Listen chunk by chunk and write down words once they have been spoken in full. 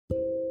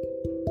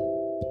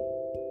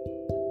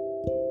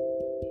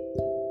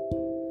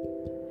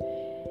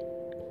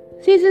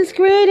Season's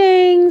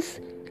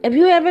greetings! If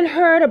you haven't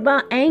heard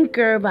about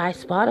Anchor by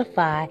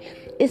Spotify,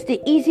 it's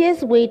the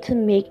easiest way to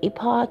make a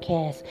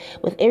podcast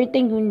with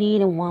everything you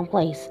need in one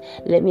place.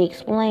 Let me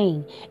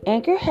explain.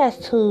 Anchor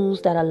has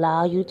tools that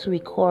allow you to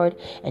record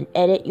and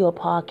edit your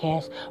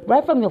podcast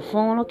right from your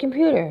phone or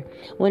computer.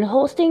 When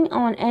hosting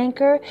on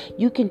Anchor,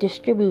 you can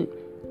distribute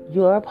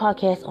your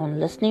podcast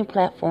on listening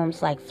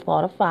platforms like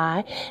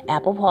Spotify,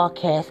 Apple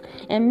Podcasts,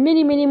 and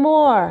many, many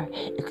more.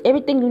 It's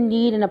everything you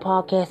need in a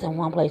podcast in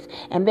one place.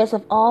 And best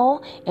of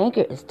all,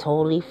 Anchor is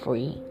totally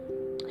free.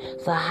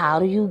 So how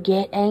do you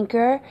get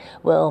Anchor?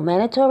 Well,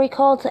 mandatory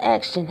call to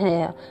action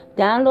here.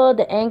 Download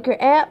the Anchor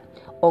app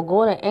or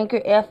go to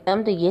Anchor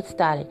FM to get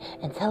started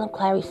and tell them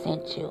Clary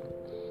sent you.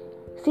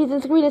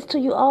 Season's greetings to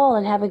you all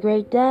and have a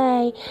great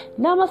day.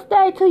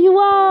 Namaste to you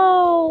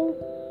all.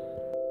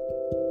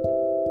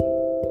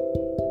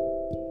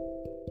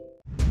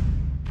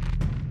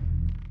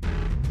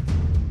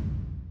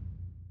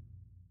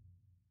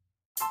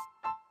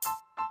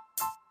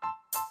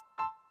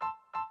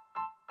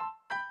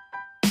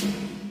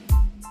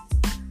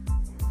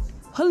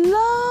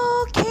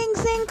 Hello,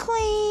 kings and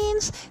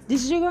queens.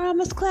 This is your girl,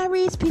 Miss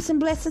Clarice. Peace and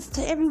blessings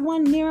to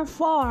everyone near and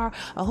far.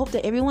 I hope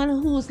that everyone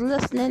who's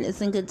listening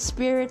is in good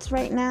spirits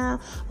right now.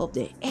 Hope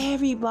that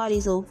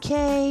everybody's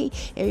okay.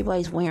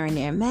 Everybody's wearing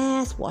their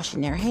mask,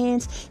 washing their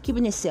hands,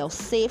 keeping themselves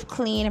safe,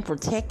 clean, and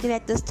protected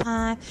at this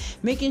time.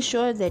 Making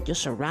sure that your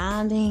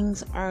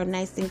surroundings are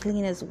nice and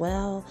clean as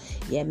well.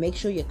 Yeah, make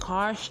sure your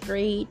car's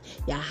straight,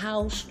 your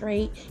house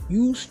straight,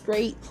 you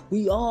straight,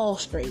 we all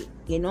straight.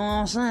 You know what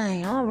I'm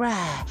saying? All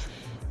right.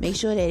 Make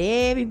sure that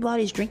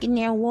everybody's drinking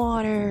their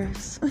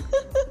waters,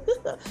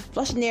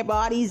 flushing their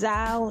bodies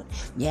out.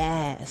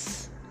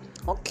 Yes.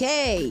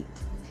 Okay.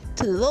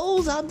 To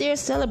those out there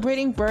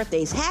celebrating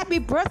birthdays, happy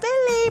birthday,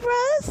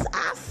 Libras.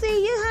 I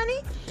see you, honey.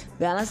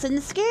 Balancing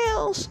the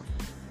scales.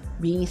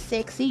 Being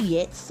sexy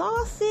yet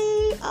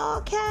saucy.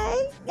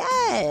 Okay.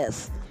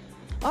 Yes.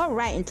 All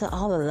right, and to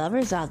all the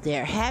lovers out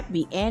there,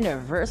 happy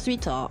anniversary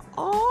to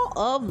all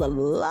of the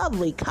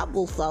lovely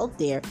couples out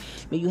there.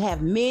 May you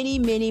have many,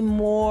 many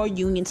more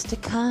unions to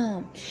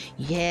come.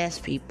 Yes,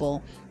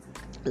 people,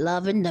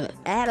 loving the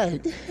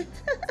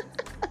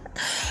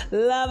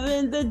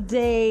loving the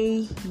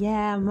day.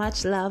 Yeah,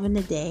 much love in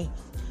the day.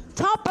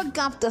 Topic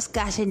of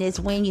discussion is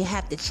when you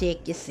have to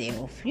check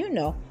yourself. You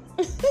know.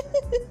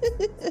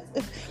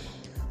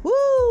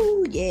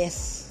 Woo,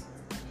 yes.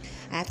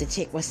 I have to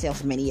check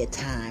myself many a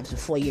times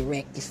before you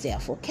wreck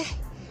yourself, okay?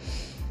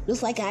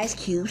 Just like Ice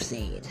Cube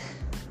said,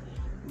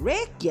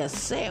 wreck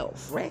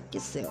yourself.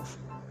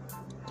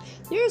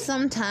 There are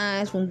some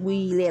times when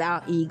we let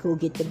our ego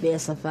get the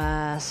best of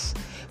us.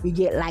 We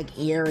get like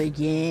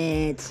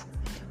arrogant.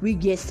 We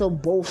get so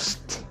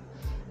boastful,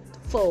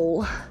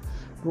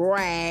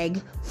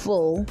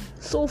 bragful,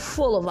 so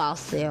full of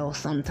ourselves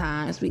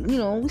sometimes. We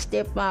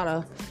step out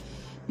of,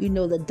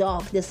 the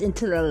darkness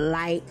into the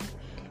light.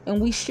 And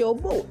we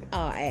showboat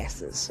our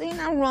asses. Ain't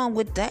nothing wrong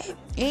with that.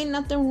 Ain't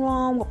nothing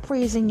wrong with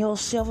praising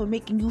yourself and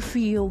making you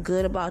feel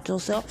good about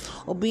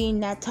yourself. Or being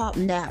that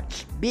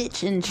top-notch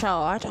bitch in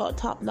charge. Or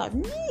top-notch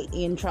nigga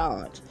in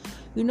charge.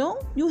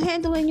 You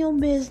handling your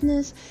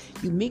business.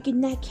 You making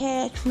that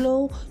cash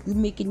flow. You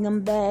making them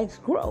bags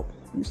grow.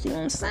 You see what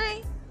I'm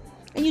saying?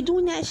 And you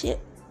doing that shit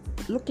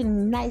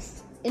looking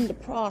nice in the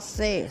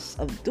process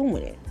of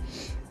doing it.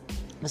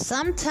 But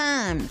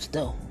sometimes,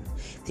 though,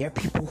 there are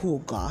people who are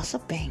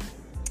gossiping.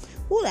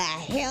 Who the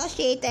hell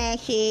she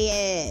think she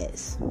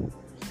is?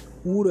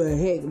 Who the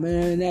heck,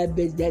 man? That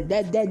bitch,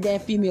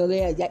 that female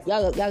there.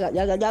 Y'all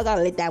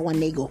gotta let that one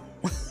nigga go.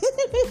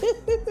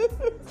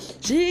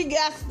 She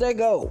got to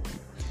go.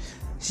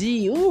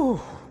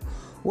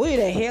 Where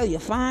the hell you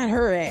find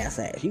her ass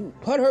at?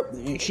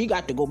 She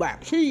got to go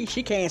back. She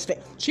can't stay.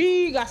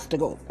 She got to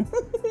go.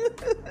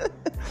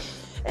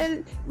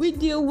 And we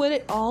deal with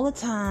it all the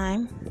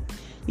time.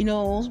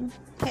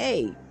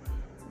 Hey.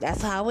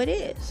 That's how it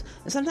is.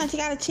 And sometimes you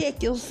gotta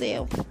check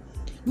yourself.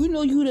 What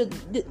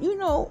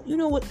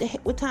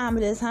time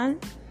it is, hon?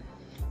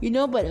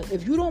 But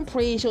if you don't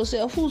praise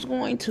yourself, who's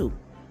going to?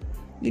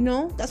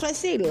 That's why I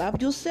say love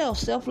yourself.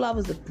 Self-love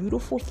is a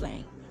beautiful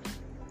thing.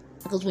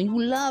 Because when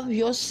you love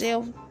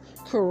yourself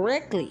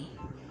correctly,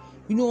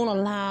 you don't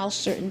allow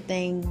certain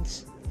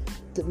things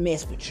to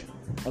mess with you.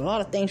 A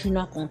lot of things you're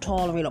not gonna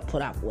tolerate or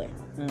put up with.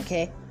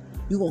 Okay?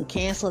 You're gonna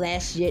cancel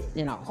that shit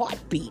in a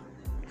heartbeat.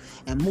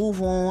 And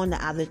move on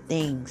to other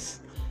things.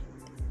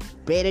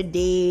 Better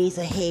days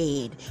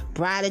ahead.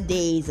 Brighter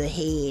days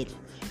ahead.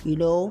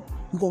 You're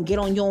going to get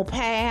on your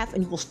path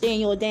and you're going to stay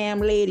in your damn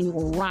lane and you're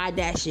going to ride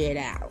that shit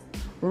out.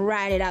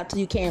 Ride it out till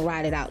you can't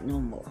ride it out no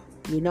more.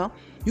 You're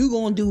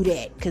going to do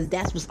that because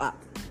that's what's up.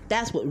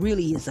 That's what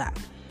really is up.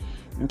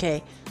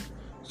 Okay?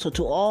 So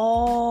to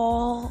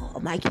all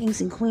of my kings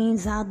and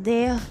queens out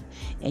there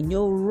and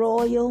your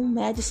royal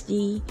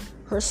majesty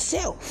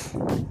herself.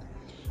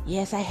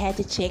 Yes, I had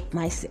to check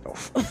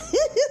myself.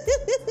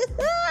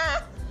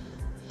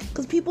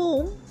 Because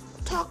people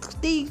talk,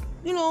 they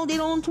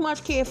don't too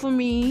much care for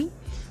me.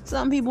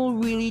 Some people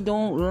really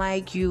don't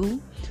like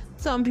you.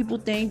 Some people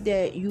think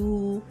that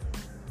you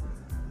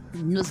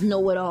just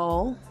know it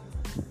all,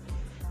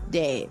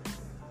 that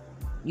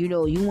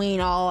you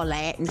ain't all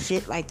that and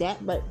shit like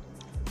that. But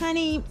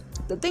honey,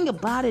 the thing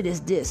about it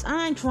is this: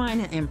 I ain't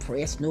trying to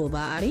impress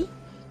nobody.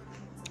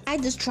 I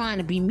just trying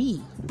to be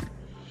me.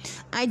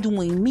 I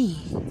doing me.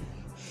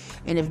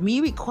 And if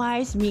me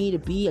requires me to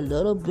be a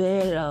little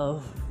bit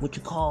of what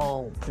you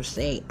call, per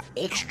se,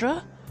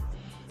 extra,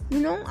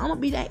 I'm gonna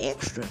be that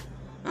extra.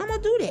 I'm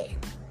gonna do that,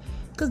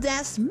 because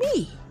that's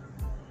me.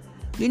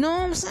 You know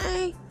what I'm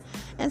saying?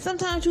 And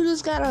sometimes you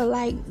just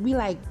gotta be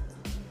like,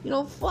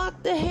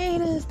 fuck the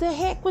haters. The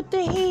heck with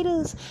the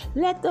haters.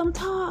 Let them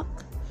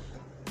talk,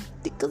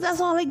 because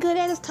that's all they good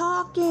at is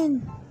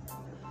talking.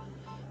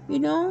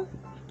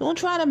 Don't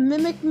try to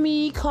mimic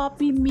me,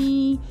 copy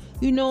me.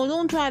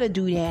 Don't try to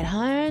do that,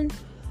 hon.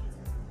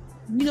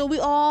 We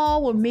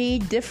all were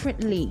made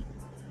differently.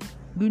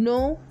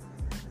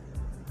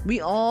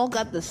 We all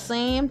got the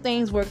same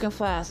things working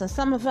for us. And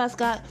some of us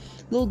got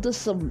little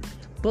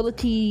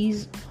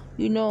disabilities,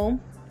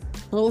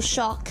 little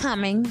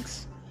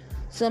shortcomings.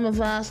 Some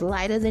of us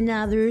lighter than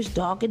others,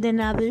 darker than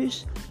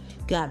others.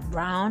 Got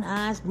brown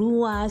eyes,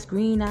 blue eyes,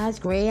 green eyes,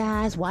 gray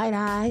eyes, white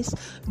eyes,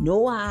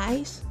 no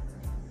eyes.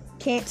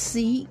 Can't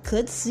see,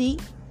 could see,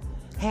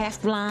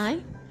 half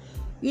blind.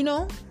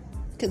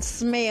 Can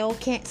smell,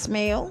 can't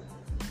smell.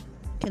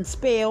 Can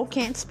spell,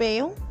 can't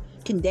spell.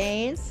 Can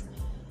dance,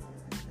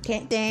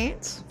 can't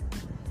dance.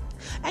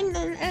 And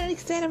et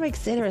cetera, et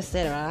cetera, et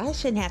cetera. I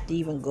shouldn't have to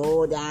even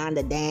go down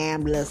the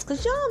damn list,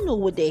 because y'all know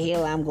what the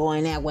hell I'm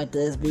going at with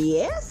this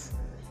BS.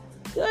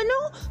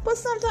 But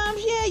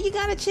sometimes, you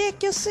gotta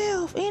check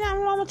yourself. Ain't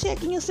nothing wrong with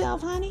checking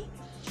yourself, honey.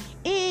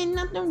 Ain't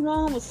nothing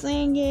wrong with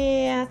saying,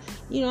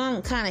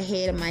 I'm kind of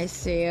ahead of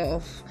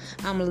myself.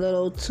 I'm a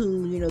little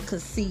too,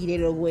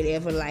 conceited or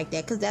whatever like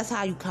that. Because that's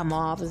how you come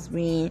off as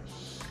being.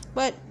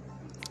 But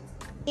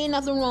ain't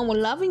nothing wrong with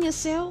loving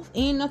yourself.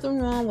 Ain't nothing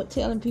wrong with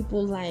telling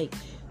people, like,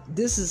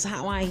 this is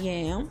how I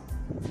am.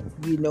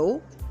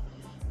 And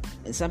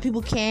some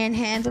people can't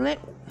handle it.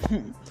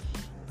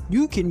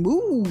 You can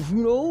move,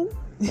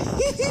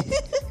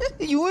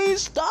 You ain't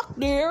stuck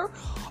there.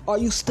 Are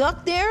you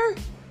stuck there?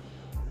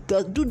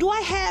 Do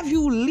I have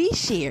you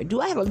leash here? Do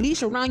I have a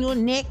leash around your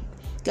neck?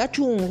 Got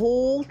you on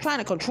hold, trying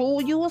to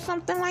control you or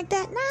something like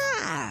that?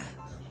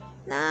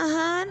 Nah,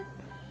 hon.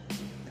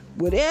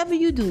 Whatever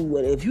you do,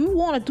 if you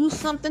want to do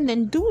something,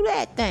 then do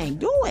that thing.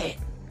 Do it.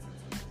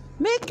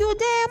 Make your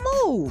damn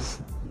move.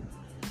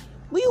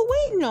 What you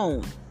waiting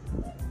on?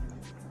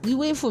 You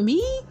waiting for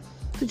me?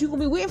 Because you're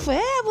going to be waiting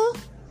forever.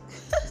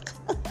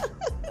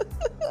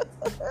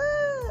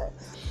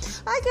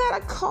 I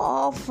got a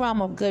call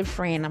from a good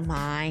friend of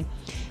mine.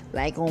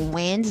 Like on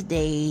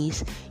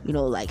Wednesdays,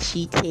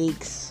 she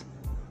takes,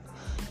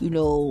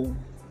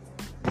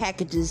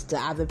 packages to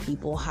other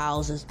people's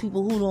houses.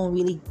 People who don't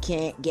really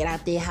can't get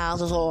out their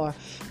houses or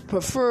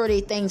prefer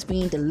their things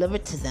being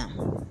delivered to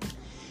them.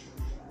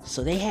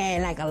 So they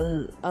had like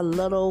a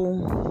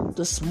little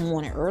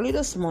early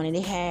this morning,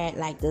 they had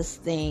like this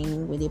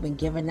thing where they've been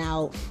giving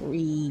out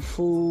free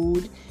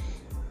food,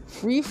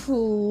 free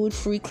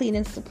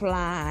cleaning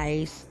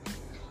supplies,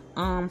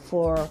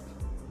 for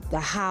the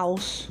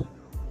house,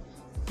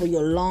 for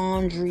your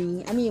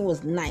laundry. I mean, it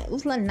was nice. It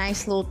was like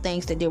nice little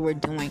things that they were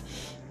doing,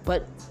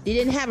 but they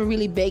didn't have a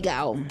really big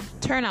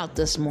turnout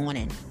this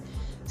morning.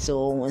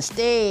 So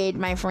instead,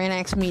 my friend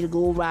asked me to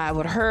go ride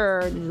with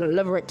her to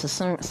deliver it to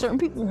certain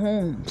people's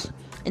homes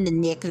in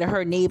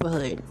her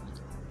neighborhood.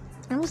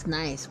 It was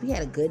nice. We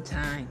had a good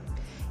time.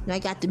 And I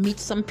got to meet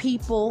some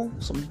people,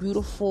 some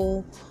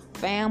beautiful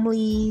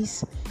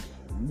families,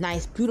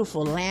 nice,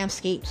 beautiful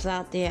landscapes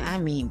out there. I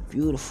mean,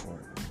 beautiful.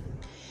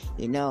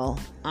 And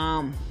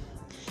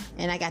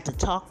I got to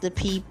talk to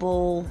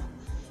people.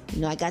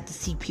 I got to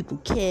see people,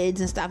 kids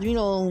and stuff.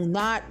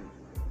 Not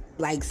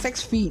like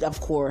 6 feet,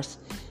 of course.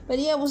 But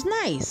yeah, it was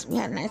nice. We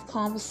had a nice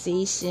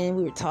conversation.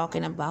 We were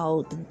talking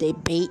about the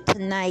debate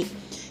tonight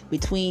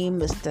between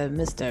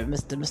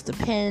Mr.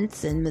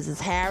 Pence and Mrs.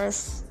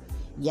 Harris.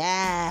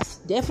 Yes,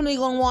 definitely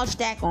gonna watch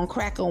that. Gonna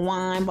crack a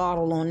wine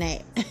bottle on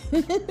that.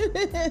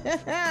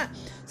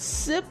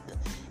 Sip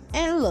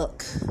and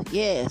look.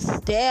 Yes,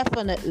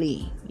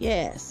 definitely.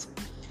 Yes.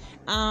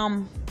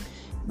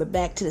 But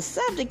back to the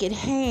subject at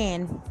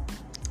hand.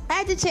 I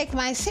had to check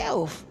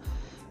myself.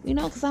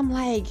 Because I'm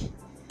like,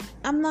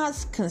 I'm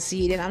not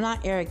conceited. I'm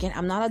not arrogant.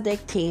 I'm not a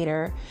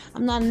dictator.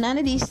 I'm not none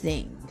of these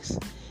things.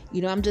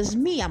 I'm just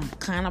me. I'm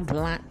kind of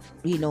blunt,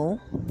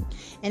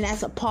 And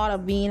that's a part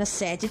of being a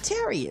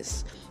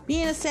Sagittarius.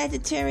 Being a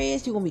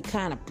Sagittarius, you're going to be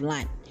kind of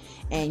blunt.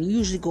 And you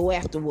usually go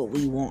after what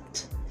we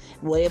want.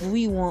 Whatever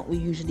we want, we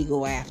usually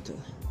go after.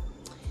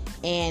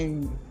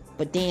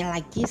 But then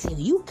like this,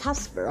 you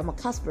cusper. I'm a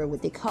cusper.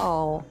 What they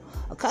call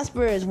a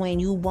cusper is when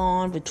you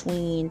born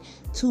between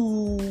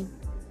two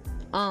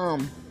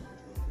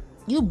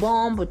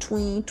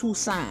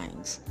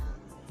signs.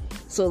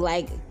 So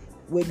like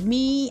with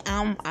me,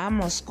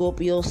 I'm a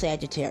Scorpio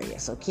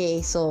Sagittarius.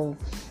 Okay, so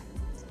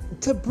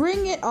to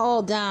bring it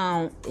all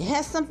down, it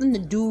has something to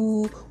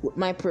do with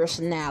my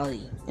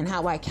personality and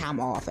how I come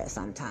off at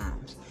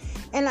sometimes.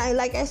 And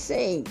like I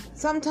say,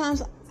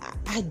 sometimes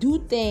I do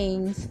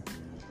things,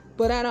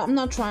 but I'm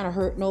not trying to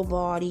hurt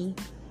nobody.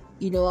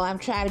 I'm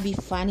trying to be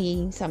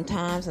funny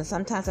sometimes, and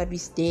sometimes I be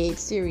dead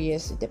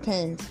serious. It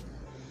depends.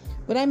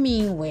 But I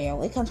mean,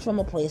 well, it comes from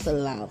a place of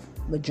love,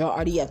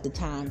 majority of the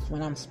times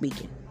when I'm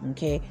speaking,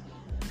 okay?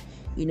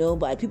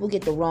 But people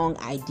get the wrong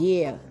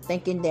idea,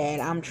 thinking that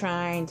I'm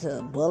trying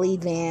to bully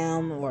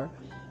them or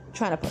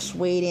trying to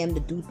persuade them to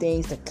do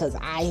things because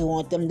I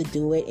want them to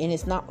do it. And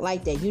it's not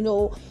like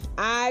that.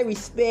 I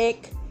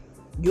respect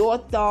your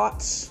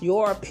thoughts,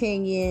 your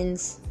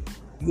opinions,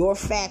 your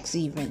facts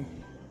even.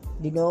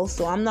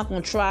 So I'm not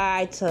going to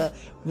try to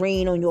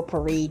rain on your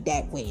parade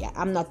that way.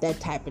 I'm not that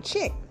type of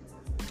chick.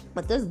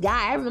 But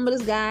I remember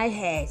this guy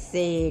had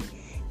said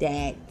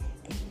that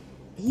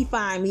he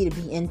find me to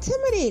be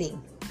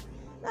intimidating.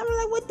 I'm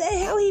like, what the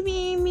hell he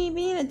mean me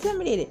being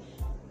intimidated?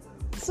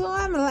 So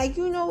I'm like,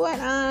 you know what?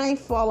 I ain't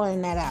following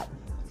that up.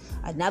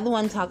 Another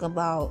one talk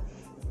about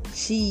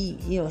she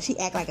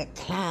act like a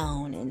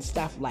clown and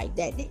stuff like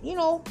that.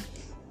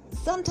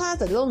 Sometimes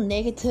the little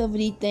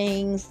negativity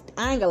things,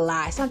 I ain't gonna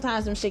lie,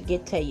 sometimes them shit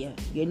get to you.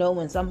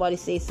 When somebody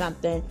says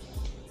something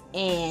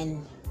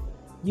and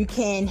you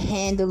can't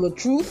handle the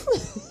truth.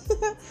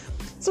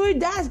 So it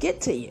does get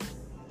to you.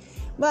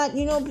 But,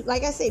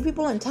 like I say,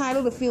 people are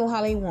entitled to feel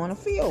how they want to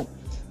feel.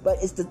 But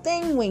it's the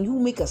thing when you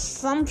make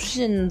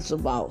assumptions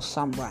about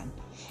someone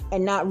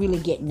and not really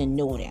getting to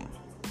know them.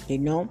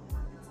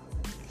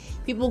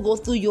 People go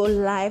through your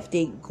life,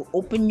 they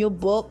open your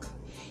book,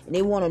 and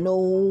they want to know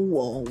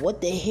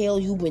what the hell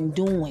you been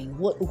doing,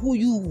 who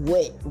you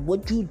with,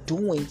 what you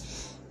doing,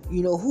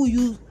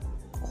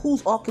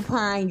 who's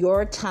occupying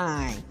your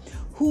time,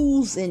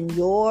 who's in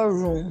your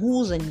room,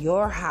 who's in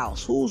your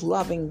house, who's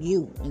loving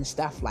you, and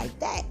stuff like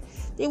that.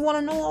 They want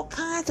to know all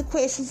kinds of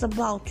questions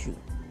about you,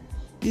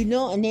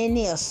 and then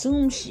they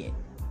assume shit.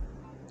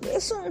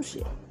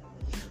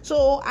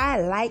 So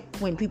I like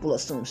when people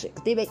assume shit.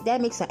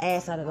 That makes an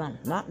ass out of them,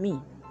 not me.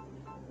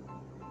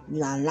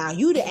 Now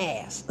you the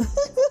ass.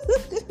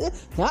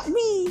 Not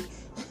me.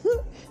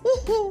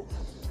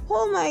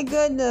 Oh my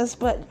goodness.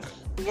 But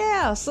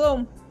yeah,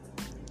 so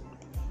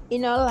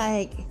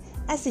like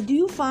I said, do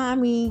you find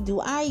me?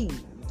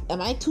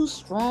 Am I too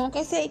strong?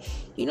 I say,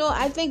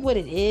 I think what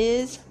it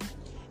is,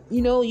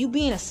 you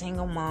being a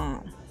single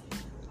mom.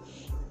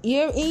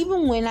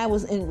 Even when I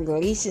was in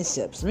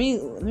relationships,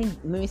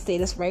 let me say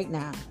this right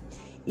now.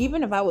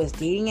 Even if I was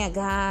dating a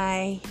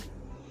guy,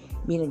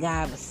 the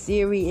guy was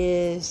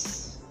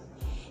serious,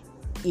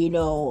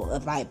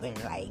 if I've been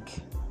like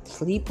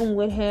sleeping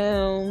with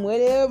him,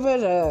 whatever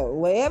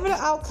the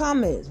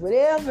outcome is,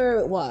 whatever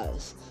it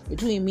was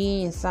between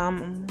me and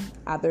some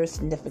other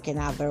significant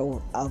other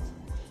of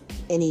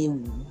any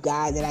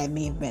guy that I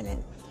may have been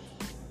in.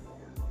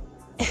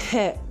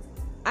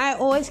 I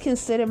always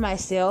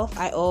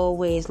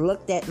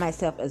looked at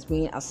myself as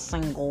being a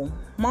single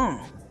mom.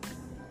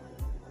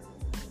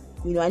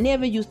 I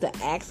never used to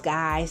ask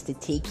guys to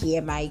take care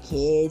of my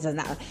kids.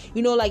 And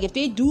like if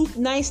they do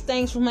nice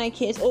things for my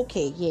kids,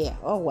 okay, yeah,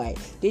 all right.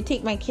 They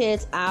take my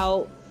kids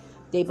out,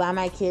 they buy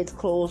my kids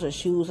clothes or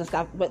shoes and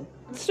stuff. But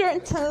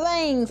certain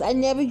things, I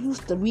never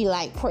used to be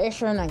like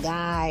pressuring a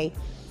guy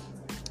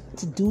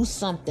to do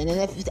something. And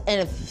if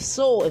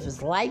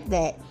it's like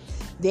that,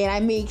 then I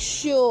make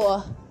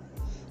sure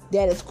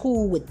that it's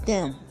cool with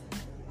them,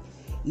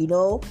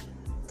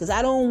 because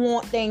I don't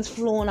want things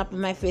flowing up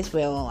in my face.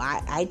 Well,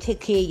 I take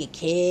care of your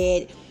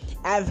kid.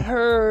 I've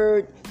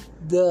heard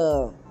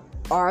the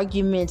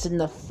arguments and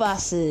the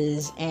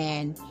fusses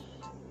and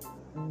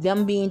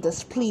them being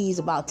displeased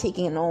about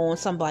taking on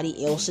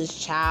somebody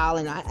else's child,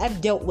 and I've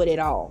dealt with it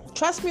all.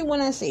 Trust me when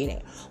I say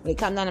that, when it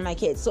comes down to my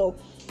kids. So,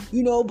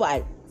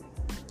 but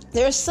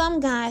there's some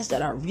guys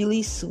that are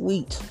really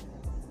sweet.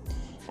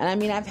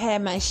 And I've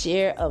had my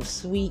share of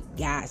sweet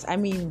guys.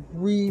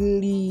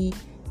 really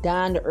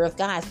down to earth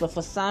guys. But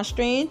for some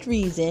strange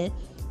reason,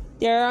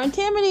 they're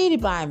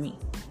intimidated by me.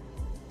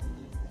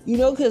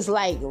 Because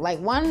I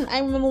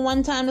remember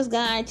one time this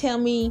guy tell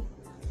me,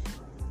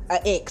 an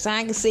ex,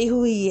 I can say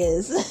who he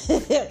is.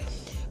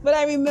 But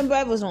I remember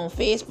I was on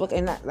Facebook,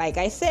 and like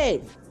I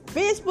said,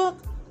 Facebook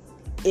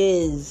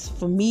is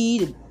for me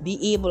to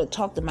be able to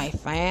talk to my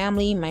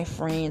family, my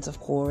friends,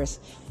 of course.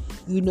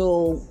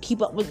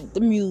 Keep up with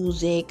the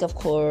music, of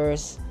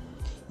course.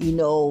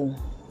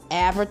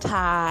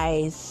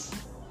 Advertise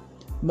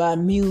my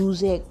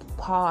music,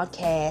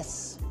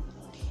 podcasts,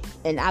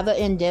 and other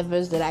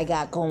endeavors that I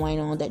got going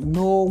on that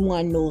no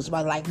one knows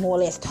about, like more or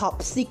less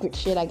top secret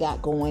shit I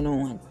got going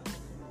on.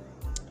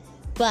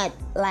 But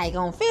like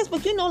on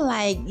Facebook,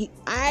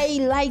 I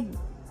like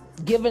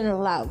giving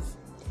love.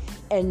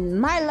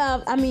 And my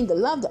love, the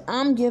love that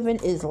I'm giving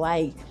is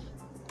like,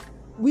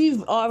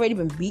 we've already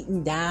been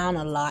beaten down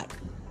a lot.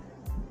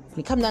 When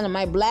it comes down to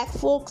my black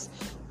folks,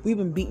 we've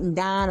been beaten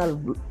down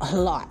a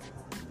lot.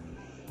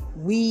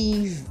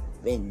 We've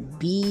been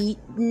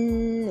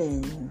beaten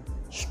and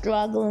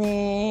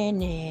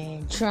struggling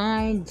and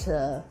trying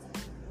to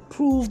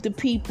prove to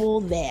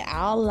people that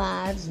our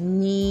lives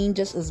mean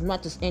just as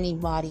much as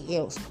anybody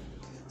else.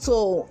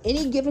 So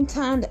any given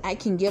time that I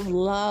can give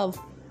love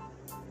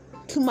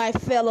to my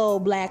fellow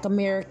Black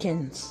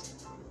Americans,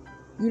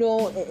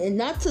 and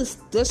not to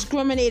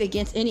discriminate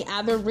against any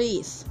other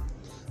race,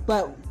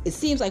 but it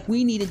seems like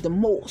we need it the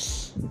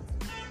most,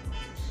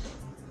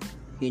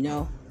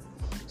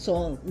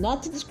 So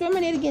not to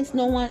discriminate against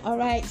no one. All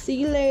right, see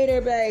you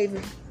later, baby.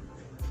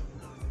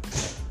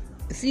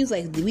 It seems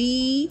like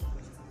we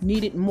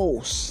need it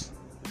most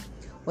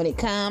when it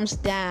comes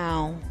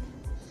down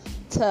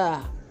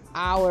to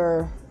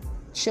our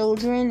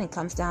children. It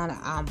comes down to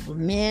our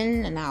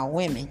men and our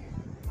women.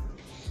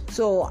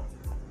 So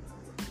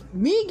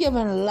me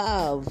giving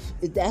love,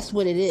 that's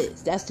what it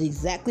is. That's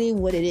exactly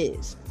what it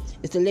is.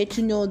 It's to let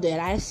you know that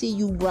I see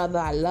you, brother.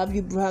 I love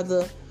you,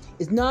 brother.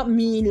 It's not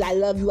me. I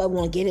love you. I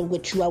want to get in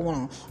with you. I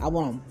want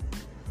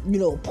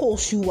to,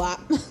 pulse you up.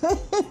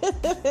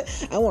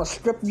 I want to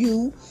strip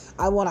you.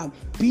 I want to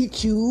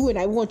beat you, and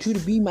I want you to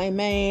be my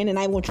man, and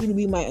I want you to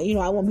be my,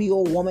 I want to be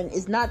your woman.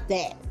 It's not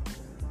that.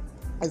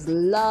 It's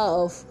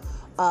love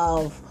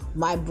of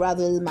my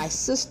brothers, my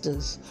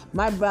sisters,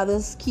 my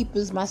brothers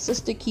keepers, my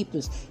sister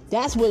keepers.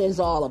 That's what it's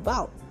all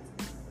about.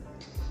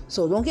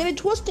 So don't get it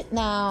twisted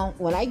now.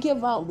 When I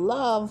give out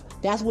love,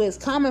 that's where it's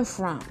coming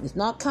from. It's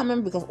not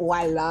coming because,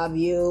 I love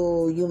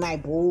you, you my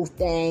boo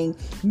thing,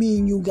 me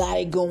and you got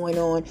it going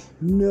on.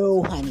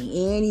 No,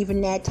 honey, ain't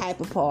even that type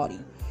of party.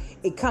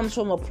 It comes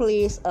from a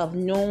place of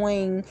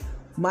knowing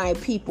my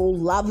people,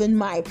 loving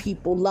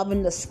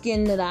the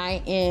skin that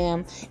I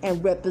am,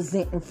 and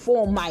representing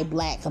for my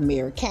Black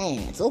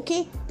Americans.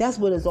 Okay? That's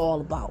what it's all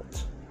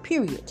about.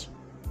 Period.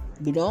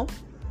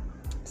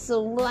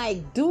 So,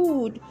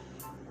 dude,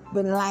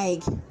 but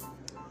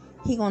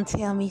he gonna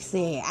tell me,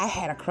 say, I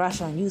had a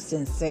crush on you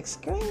since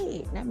 6th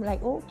grade. And I'm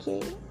like,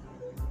 okay,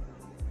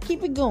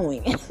 keep it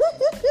going.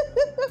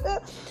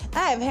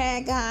 I've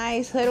had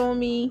guys hit on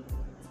me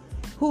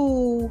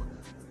who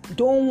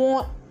don't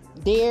want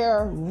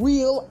their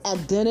real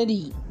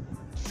identity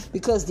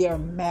because they're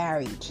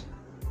married,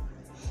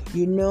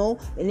 and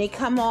they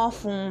come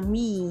off on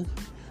me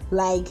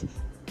like,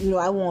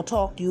 I won't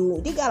talk to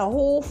you. They got a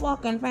whole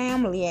fucking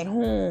family at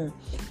home,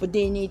 but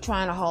then they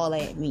trying to holler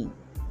at me.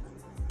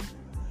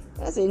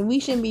 I said, we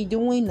shouldn't be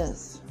doing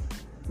this.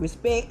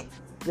 Respect.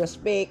 And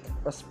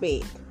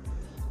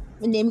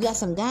then we got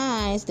some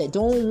guys that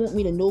don't want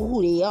me to know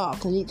who they are,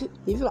 because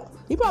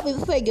they probably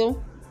figure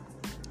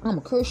I'm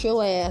gonna curse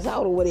your ass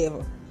out or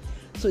whatever.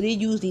 So they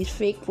use these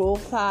fake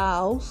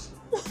profiles.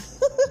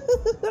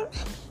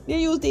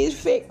 They use these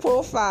fake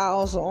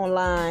profiles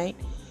online.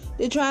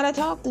 They try to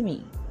talk to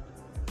me.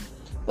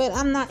 But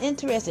I'm not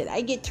interested.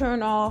 I get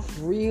turned off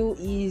real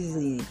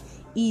easily.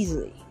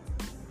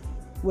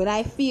 When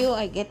I feel,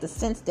 I get the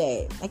sense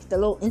that, like the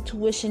little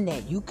intuition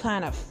that you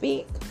kind of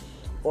fake,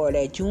 or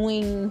that you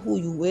ain't who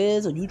you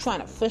is, or you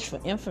trying to fish for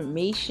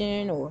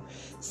information or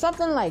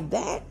something like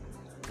that,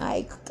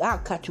 I'll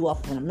cut you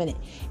off in a minute.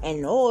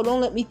 And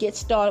don't let me get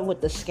started with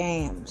the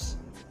scams.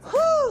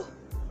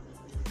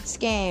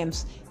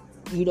 Scams.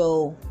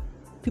 People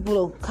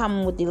will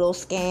come with the little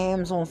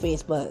scams on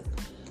Facebook.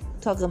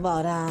 Talking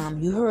about,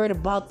 you heard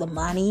about the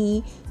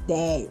money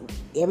that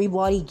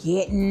everybody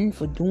getting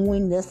for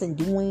doing this and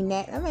doing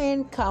that. I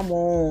mean, come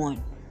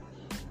on.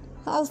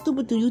 How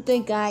stupid do you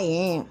think I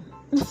am?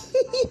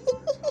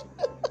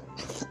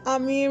 I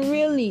mean,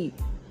 really.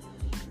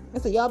 I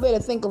said, y'all better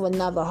think of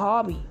another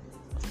hobby.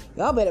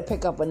 Y'all better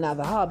pick up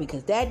another hobby,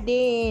 because that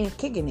day ain't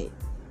kicking it.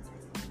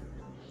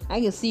 I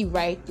can see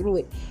right through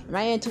it.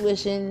 My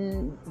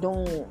intuition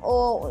don't,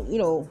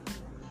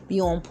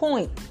 be on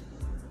point.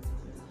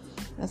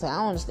 I said, I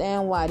don't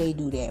understand why they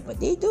do that, but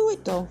they do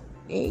it though.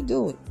 They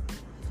do it.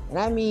 And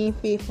I mean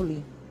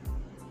faithfully.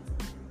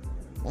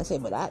 I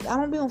said, but I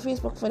don't be on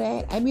Facebook for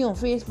that. I be on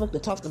Facebook to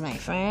talk to my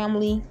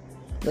family,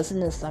 listen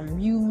to some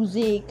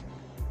music,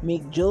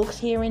 make jokes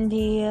here and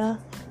there,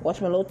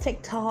 watch my little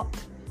TikTok,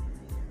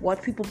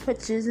 watch people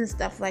pictures and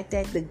stuff like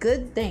that. The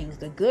good things,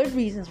 the good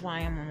reasons why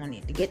I'm on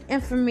it. To get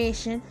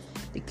information,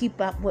 to keep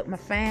up with my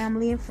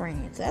family and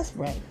friends. That's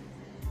right.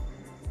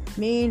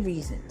 Main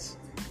reasons.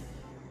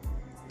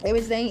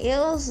 Everything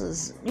else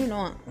is,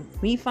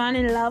 me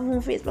finding love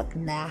on Facebook.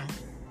 Nah.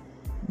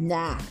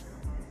 Not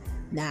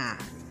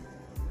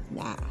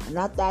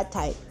that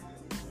type.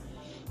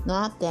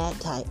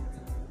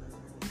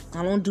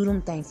 I don't do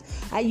them things.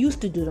 I used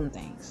to do them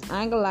things.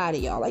 I ain't gonna lie to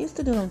y'all. I used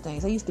to do them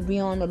things. I used to be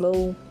on the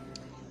low,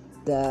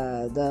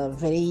 the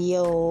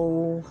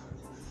video,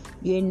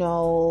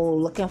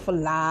 looking for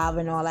love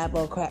and all that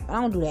bull crap. I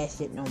don't do that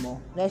shit no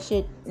more. That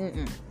shit,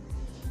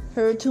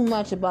 Heard too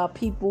much about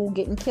people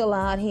getting killed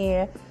out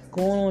here,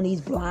 going on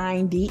these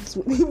blind dates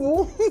with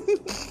people.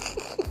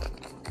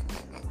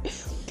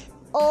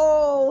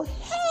 Oh,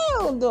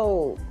 hell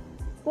no.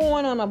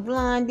 Going on a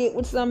blind date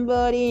with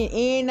somebody and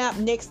end up,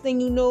 next thing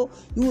you know,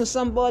 you in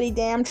somebody's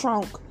damn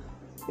trunk.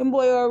 Them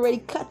boy already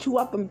cut you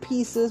up in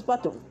pieces,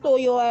 about to throw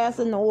your ass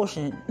in the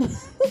ocean.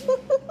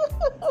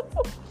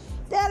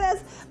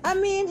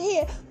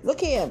 Here, look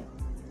here.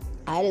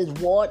 I just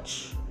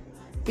watch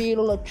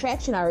Fatal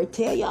Attraction. I already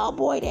tell y'all,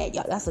 boy,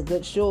 that's a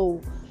good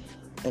show.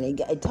 And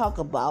it talk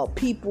about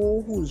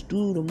people who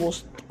do the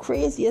most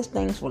craziest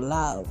things for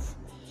love.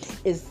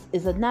 It's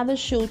another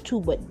show too,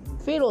 but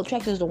Fatal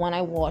Attraction is the one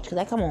I watch because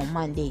I come on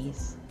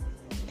Mondays.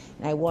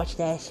 And I watch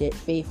that shit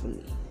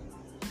faithfully.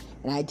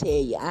 And I tell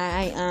you,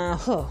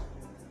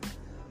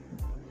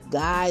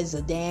 guys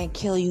will damn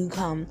kill you.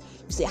 Come,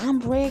 you say, I'm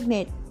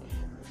pregnant.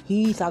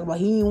 He talk about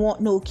he ain't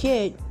want no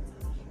kid.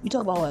 You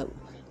talk about what?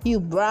 He'll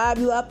bribe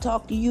you up,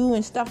 talk to you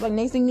and stuff like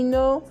next thing you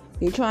know,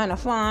 they're trying to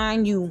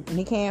find you and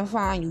they can't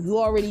find you. You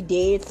already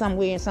dead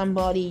somewhere in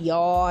somebody's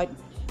yard,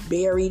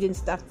 buried and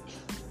stuff.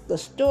 The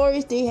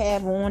stories they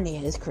have on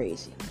there is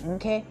crazy.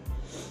 Okay?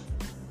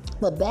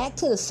 But back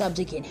to the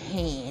subject at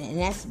hand, and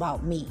that's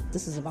about me.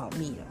 This is about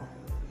me though.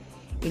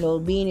 You know,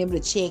 being able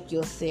to check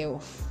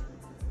yourself.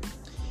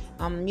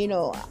 I'm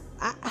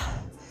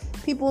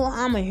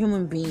a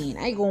human being.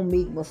 I gonna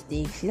make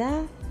mistakes,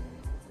 yeah?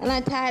 And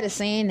I'm tired of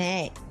saying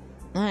that.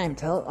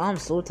 I'm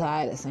so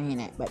tired of saying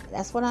that, but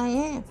that's what I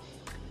am.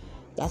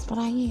 That's what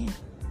I am.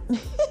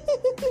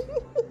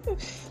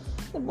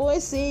 The boy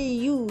say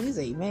he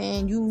say,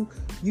 man, you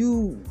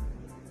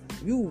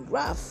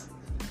rough.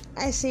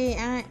 I say,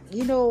 I've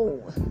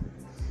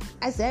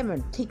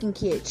been taking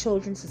care of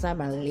children since I'm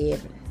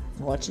 11.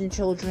 Watching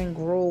children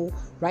grow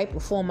right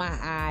before my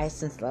eyes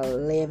since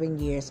 11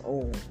 years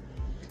old.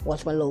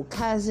 Watch my little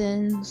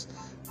cousins,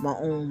 my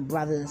own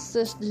brothers and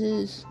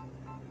sisters,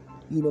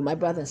 my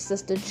brother and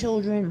sister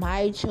children,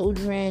 my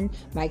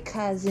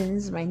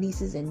cousins, my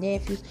nieces and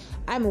nephews.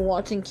 I've been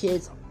watching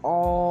kids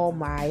all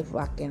my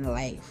fucking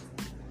life.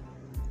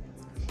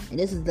 And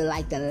this is the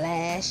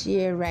last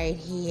year right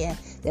here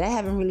that I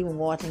haven't really been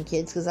watching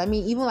kids. Because,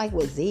 even like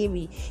with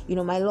Xavier,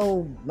 my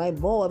little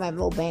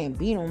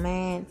Bambino,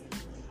 man,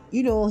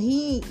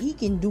 he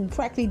can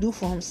practically do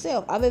for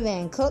himself other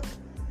than cook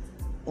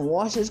and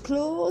wash his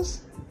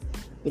clothes.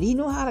 But he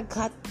knows how to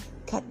cut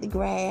the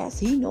grass.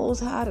 He knows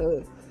how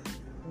to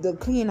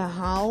clean the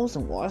house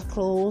and wash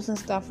clothes and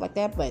stuff like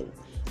that. But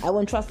I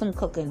wouldn't trust him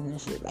cooking and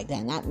shit like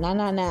that. Not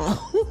now.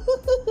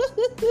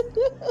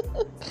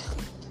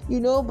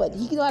 But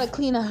he know how to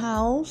clean the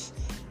house.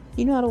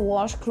 He know how to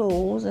wash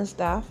clothes and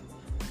stuff.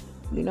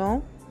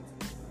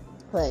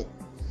 But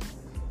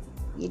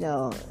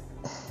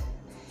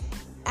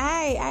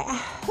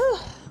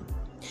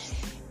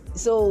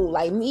so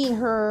like me and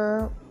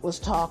her was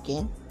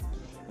talking,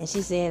 and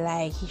she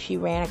said she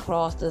ran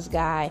across this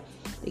guy.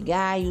 The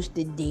guy used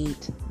to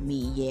date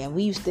me. Yeah,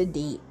 we used to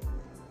date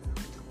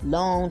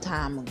long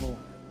time ago,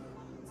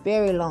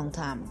 very long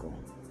time ago.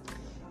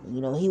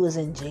 He was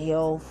in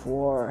jail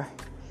for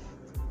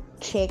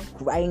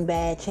writing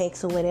bad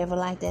checks or whatever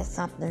like that,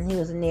 something. He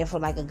was in there for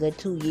like a good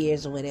 2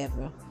 years or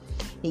whatever.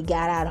 He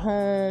got out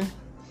home.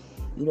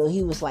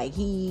 He was like,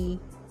 he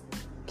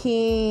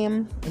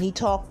came and he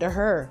talked to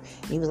her.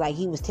 He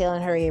was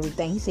telling her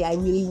everything. He said, I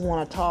really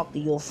want to talk to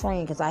your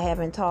friend because I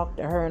haven't talked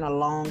to her in a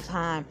long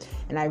time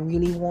and I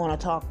really want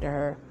to talk to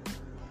her.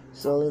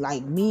 So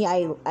like me,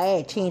 I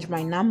had changed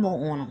my number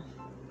on him.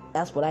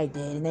 That's what I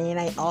did. And then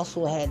I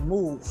also had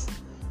moved.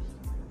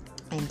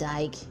 And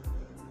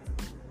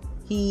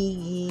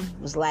he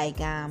was like,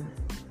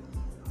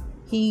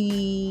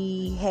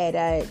 he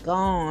had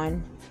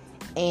gone,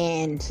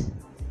 and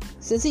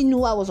since he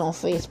knew I was on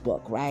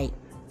Facebook, right?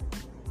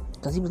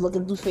 Because he was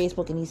looking through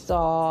Facebook and he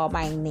saw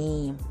my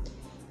name,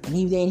 and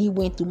he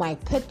went through my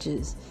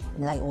pictures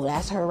and like, oh,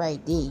 that's her right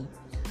there.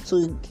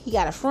 So he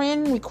got a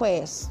friend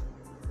request.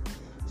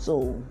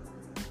 So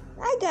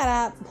I got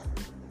up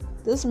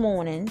this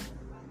morning.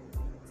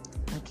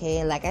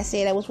 Okay, like I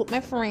said, I was with my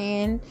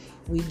friend.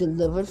 We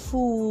delivered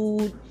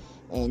food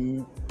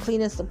and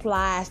cleaning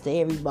supplies to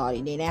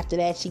everybody. Then after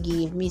that, she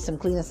gave me some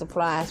cleaning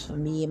supplies for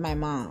me and my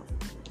mom.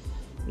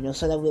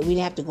 So that we didn't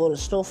have to go to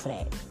the store for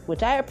that.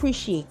 Which I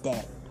appreciate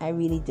that. I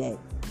really did.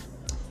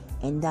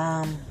 And,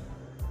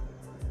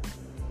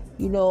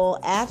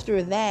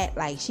 after that,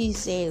 like, she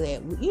said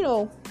that,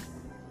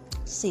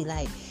 she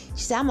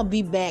said, I'm going to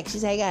be back. She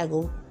said, I got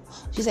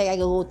to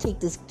go take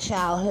this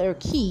child her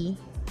key,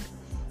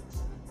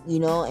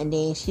 and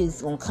then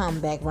she's going to come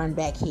back, run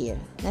back here.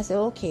 And I said,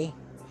 okay.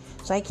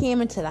 So I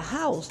came into the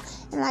house,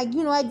 and I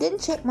didn't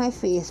check my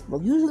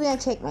Facebook. Usually I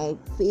check my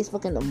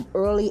Facebook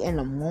early in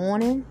the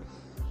morning,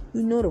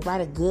 to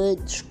write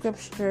good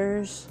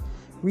scriptures,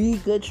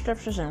 read good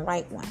scriptures, and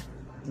write one.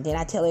 And then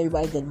I tell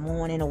everybody good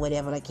morning or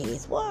whatever the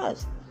case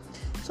was.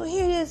 So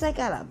here it is. I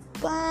got a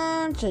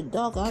bunch of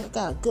I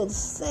got a good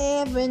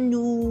 7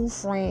 new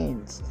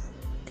friends.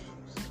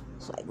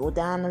 So I go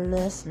down the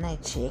list and I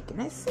check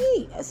and I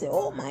see. I said,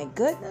 oh my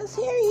goodness,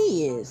 here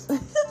he is.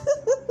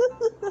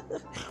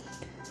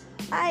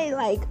 I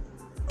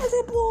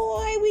said,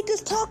 boy, we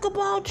just talk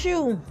about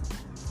you.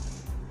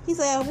 He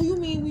said, what do you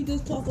mean we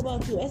just talk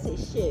about you? I said,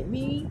 shit,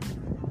 me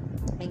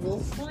and your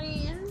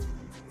friend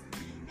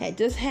had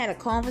just had a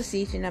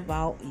conversation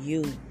about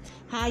you.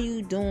 How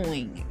you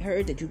doing?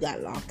 Heard that you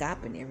got locked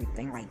up and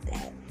everything like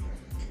that.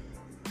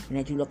 and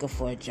that you're looking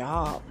for a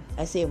job.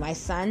 I said, my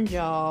son's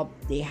job,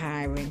 they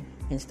hiring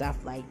and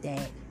stuff like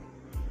that.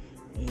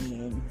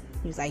 And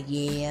he was like,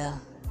 yeah.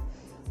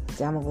 He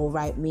said, I'm going to go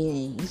write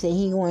me in. He said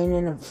he going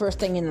in the first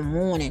thing in the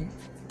morning.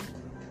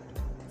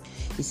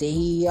 He said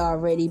he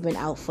already been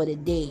out for the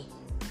day.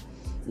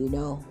 You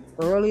know,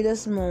 early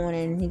this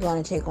morning, he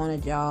going to check on a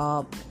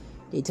job.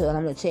 They told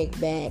him to check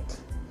back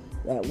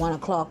at 1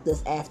 o'clock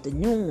this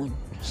afternoon.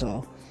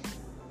 So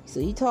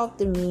he talked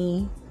to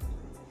me,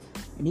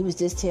 and he was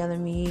just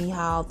telling me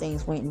how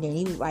things went. And then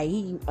he was like,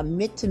 he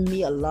admitted to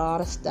me a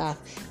lot of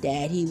stuff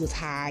that he was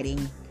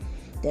hiding,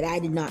 that I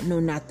did not know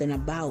nothing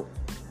about.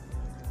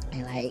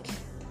 And like,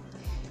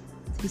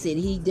 he said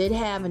he did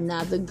have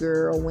another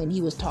girl when he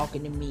was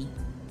talking to me,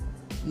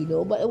 you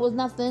know, but it was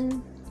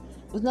nothing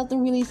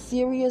really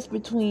serious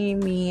between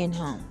me and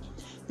him.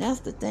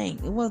 That's the thing.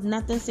 It was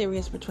nothing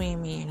serious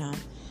between me and him.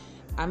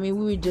 I mean,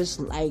 we were just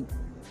like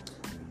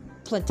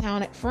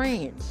platonic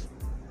friends.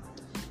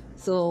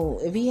 So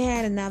if he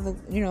had another,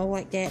 you know,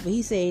 like that, but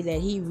he said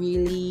that he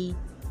really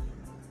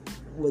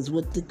was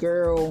with the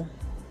girl.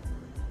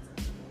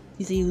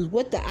 He said he was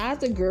with the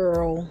other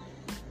girl,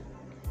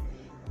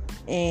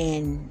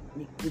 and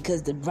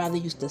because the brother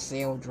used to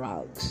sell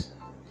drugs.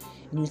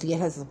 He used to get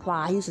her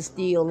supply. He used to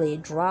steal their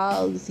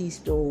drugs. He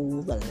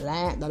stole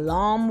the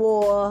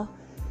lawnmower.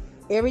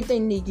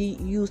 Everything that he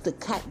used to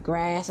cut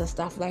grass and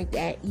stuff like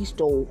that, he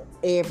stole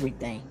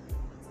everything.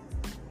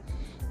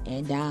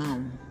 And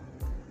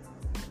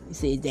he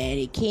said that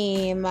it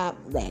came up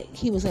that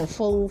he was in a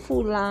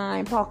food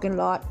line parking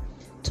lot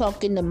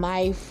talking to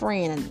my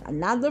friend,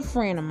 another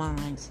friend of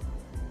mine,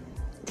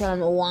 telling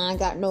him, oh, I ain't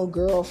got no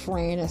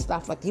girlfriend and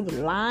stuff like that. He was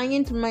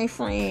lying to my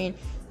friend,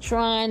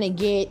 trying to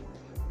get,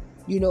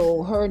 you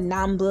know, her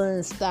number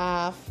and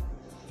stuff.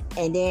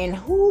 And then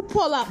who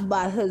pull up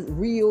by the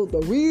real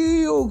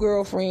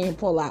girlfriend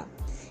pull up,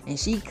 and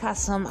she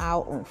cuss him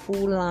out on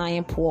Food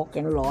Lion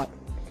parking lot.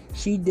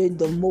 She did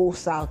the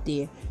most out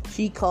there.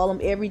 She called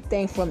him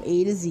everything from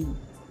A to Z.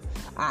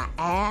 A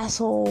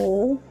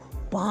asshole,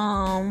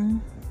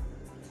 bum,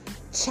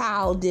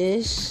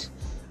 childish,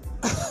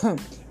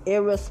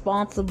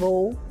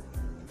 irresponsible,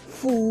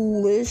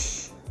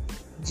 foolish,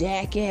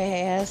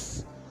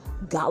 jackass,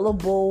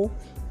 gullible.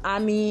 I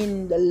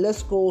mean, the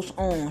list goes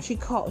on. She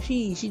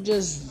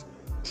just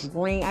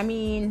drained. I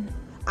mean,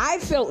 I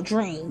felt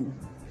drained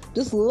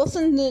just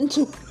listening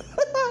to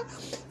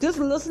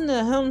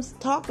him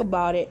talk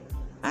about it.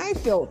 I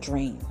felt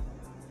drained.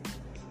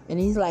 And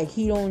he's like,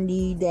 he don't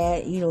need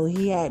that. You know,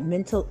 he had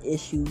mental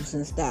issues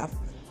and stuff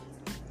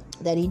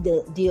that he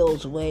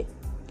deals with.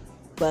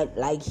 But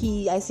like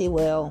I say,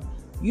 well,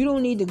 you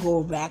don't need to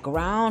go back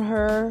around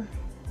her.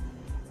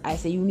 I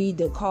say, you need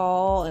to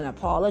call and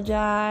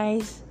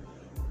apologize.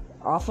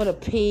 Offer to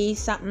pay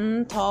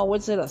something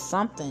towards it or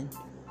something.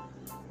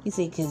 He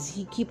said, because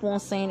he keep on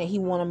saying that he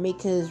want to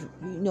make his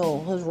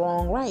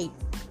wrong right.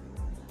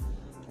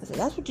 I said,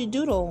 that's what you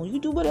do though. You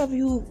do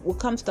what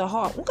comes to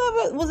heart.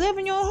 Whatever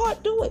in your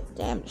heart, do it.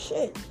 Damn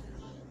shit.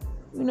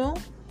 You know?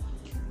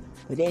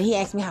 But then he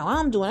asked me how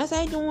I'm doing. I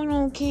said, I'm doing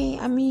okay.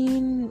 I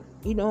mean,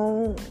 you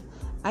know,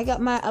 I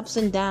got my ups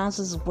and downs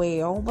as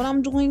well, but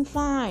I'm doing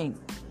fine.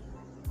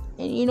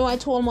 And you know, I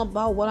told him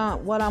about what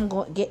I'm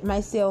going to get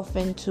myself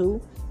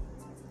into.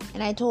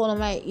 And I told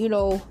him, you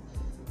know,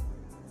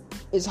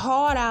 it's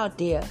hard out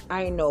there,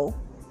 I know.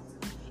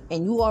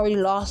 And you already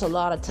lost a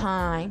lot of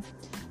time.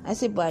 I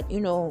said, but,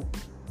 you know,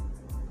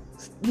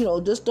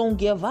 just don't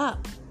give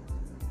up.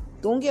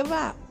 Don't give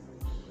up.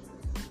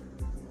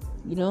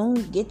 You know,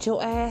 get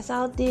your ass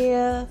out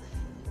there.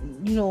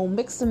 You know,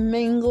 mix and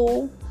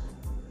mingle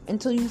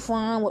until you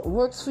find what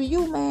works for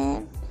you,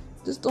 man.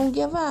 Just don't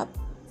give up.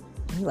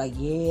 He's like,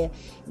 yeah.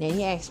 And then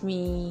he asked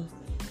me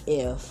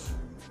if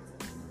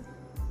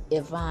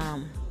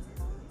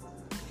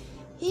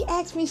he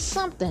asked me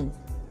something,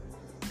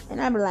 and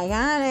I'd be like,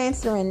 I ain't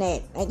answering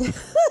that.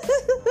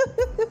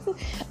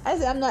 I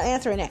said, I'm not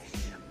answering that.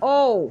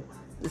 Oh,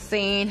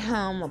 send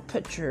him a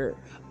picture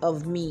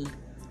of me.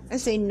 I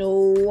say,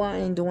 no, I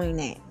ain't doing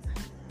that.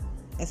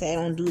 I say, I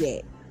don't do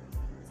that.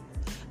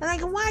 I'm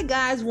like, why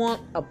guys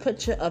want a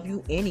picture of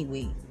you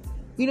anyway?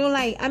 You know,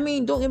 like, I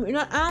mean, don't get me,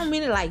 I don't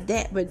mean it like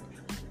that, but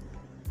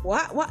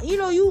why, you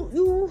know,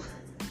 you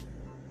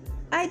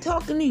I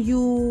talking to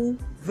you,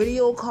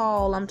 video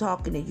call, I'm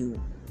talking to you.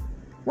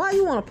 Why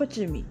you want a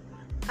picture of me?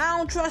 I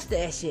don't trust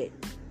that shit.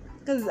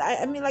 Because,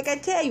 I mean, like I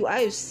tell you,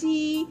 I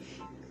see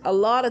a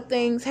lot of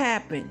things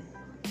happen.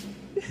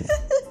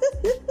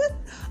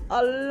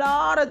 A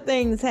lot of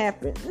things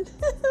happen.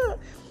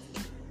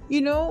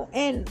 You know,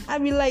 and I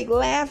be like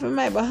laughing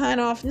my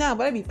behind off now,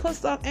 but I be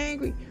pissed off,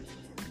 angry.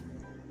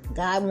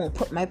 God won't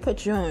put my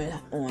picture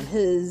on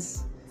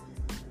his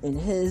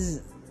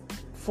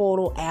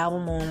photo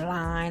album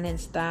online and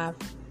stuff.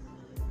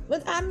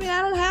 But I mean,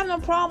 I don't have no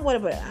problem with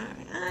it, but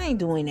I ain't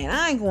doing that.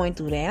 I ain't going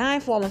through that. I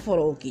ain't falling for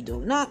the okie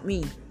doke. Not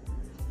me.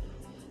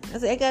 I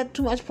said, I got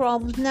too much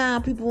problems now.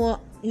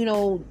 People, you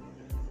know,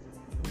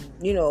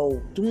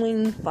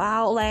 doing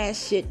foul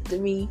ass shit to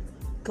me.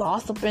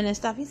 gossiping and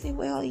stuff. He said,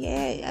 well,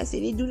 yeah. I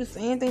said, they do the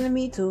same thing to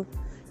me too.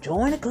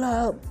 Join the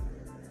club.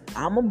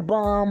 I'm a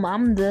bum.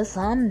 I'm this.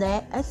 I'm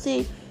that. I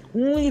said,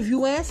 if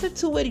you answer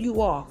to it,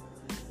 you are.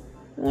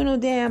 You ain't no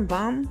damn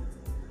bum.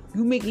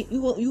 You make it.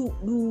 You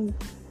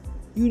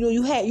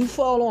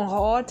fall on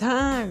hard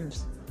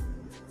times.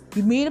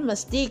 You made a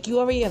mistake. You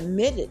already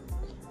admit it.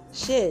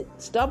 Shit.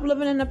 Stop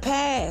living in the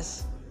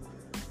past.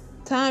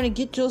 Time to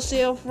get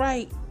yourself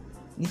right.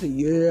 He said,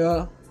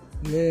 yeah.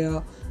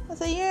 I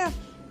said, yeah.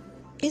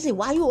 He said,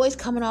 why you always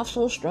coming off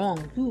so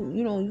strong?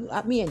 You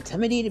got me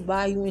intimidated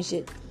by you and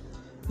shit.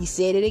 He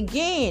said it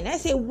again. I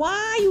said,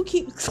 why you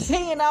keep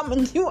saying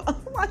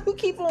why you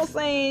keep on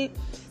saying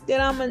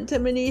that I'm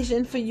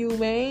intimidation for you,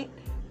 man?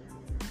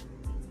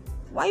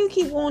 Why you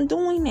keep on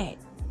doing that?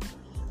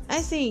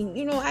 I say,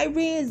 I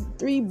raised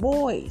 3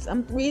 boys.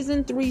 I'm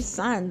raising 3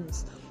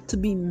 sons to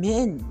be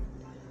men.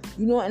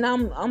 And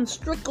I'm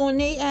strict on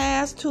their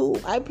ass too.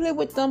 I play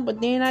with them,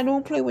 but then I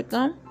don't play with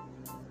them.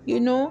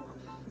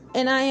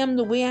 And I am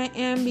the way I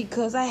am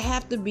because I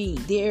have to be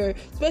there,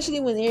 especially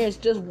when there's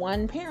just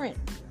one parent.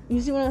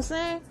 You see what I'm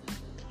saying?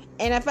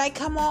 And if I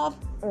come off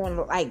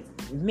on like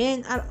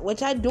men,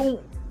 which I don't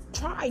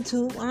try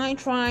to, I ain't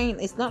trying.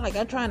 It's not like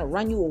I'm trying to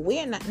run you away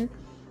or nothing.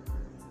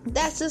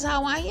 That's just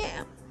how I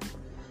am.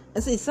 I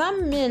see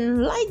some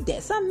men like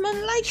that. Some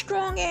men like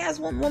strong ass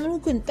women who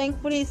can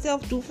think for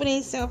themselves, do for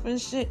themselves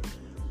and shit.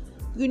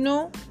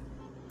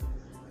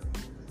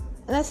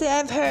 And I say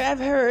I've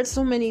heard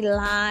so many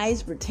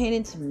lies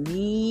pertaining to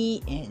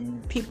me,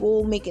 and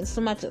people making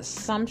so much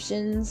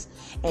assumptions,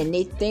 and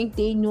they think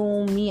they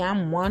know me.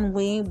 I'm one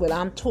way, but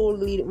I'm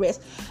totally the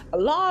rest. A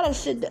lot of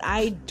shit that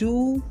I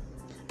do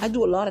a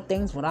lot of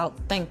things without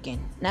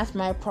thinking. That's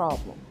my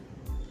problem.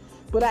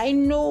 But I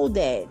know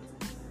that,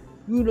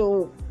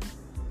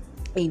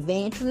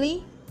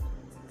 eventually,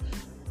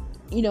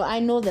 I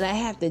know that I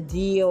have to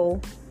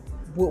deal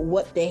with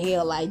what the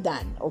hell I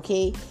done,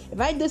 okay?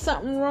 If I did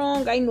something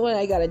wrong, I know that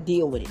I gotta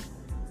deal with it.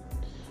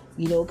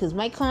 Because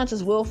my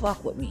conscience will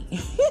fuck with me.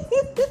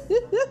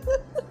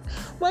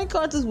 My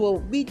conscience will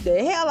beat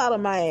the hell out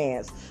of my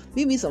ass.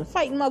 Beat me some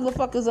fighting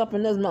motherfuckers up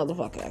in this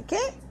motherfucker,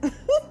 okay?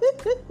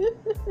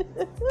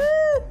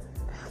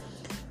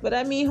 But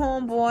I mean,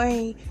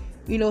 homeboy,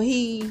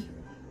 he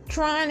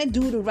trying to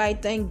do the right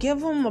thing.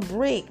 Give him a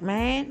break,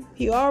 man.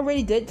 He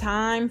already did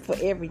time for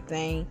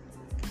everything.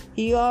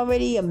 He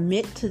already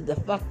admit to the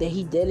fuck that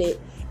he did it.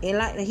 And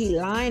like he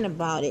lying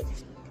about it.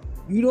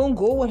 You don't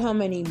go with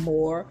him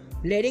anymore.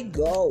 Let it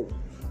go.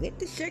 Let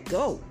the shit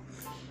go.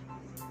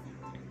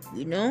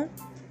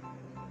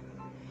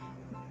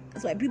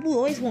 That's why people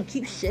always want to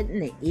keep shit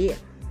in the air.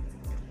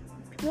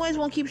 People always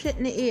want to keep shit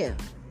in the air.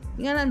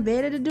 You got nothing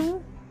better to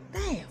do?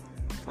 Damn.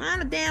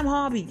 Find a damn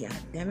hobby,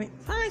 goddammit.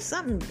 Find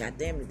something,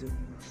 goddamn, to do.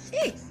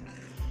 Shit.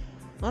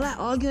 All that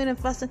arguing and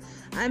fussing.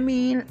 I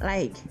mean,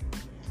 like,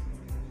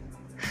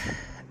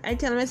 I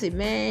tell him, I said,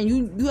 man,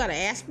 you got an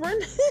aspirin?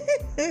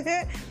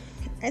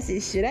 I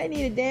said, shit, I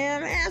need a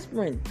damn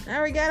aspirin. I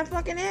already got a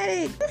fucking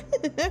headache.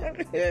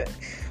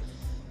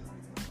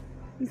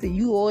 He said,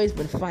 you always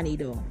been funny,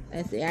 though.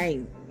 I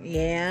said,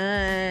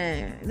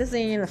 this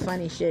ain't a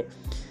funny shit.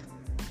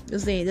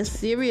 This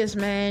serious,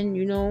 man,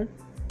 You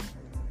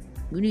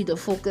need to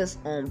focus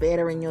on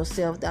bettering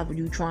yourself. That's what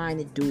you trying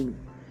to do.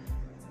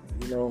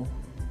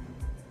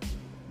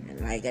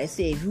 And like I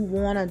said, if you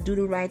want to do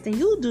the right thing,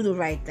 you do the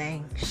right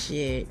thing.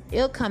 Shit.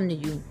 It'll come to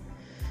you.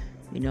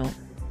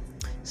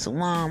 So,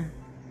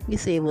 you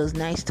say it was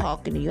nice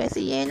talking to you. I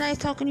said, yeah, nice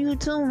talking to you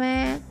too,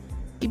 man.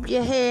 Keep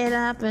your head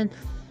up and,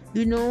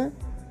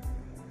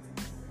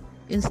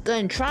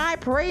 and try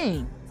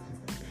praying.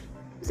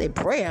 You say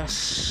prayer.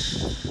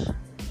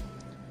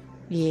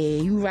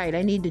 Yeah, you right.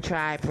 I need to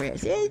try prayer.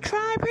 Yeah,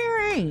 try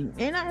praying.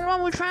 Ain't nothing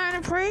wrong with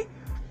trying to pray.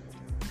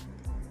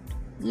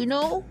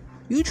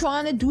 You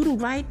trying to do the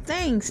right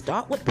thing.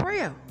 Start with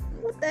prayer.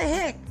 What the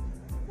heck?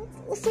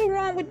 What's so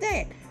wrong with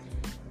that?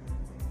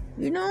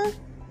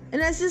 And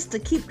that's just to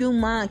keep your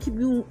mind, keep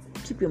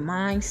your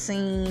mind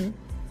sane,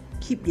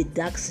 keep your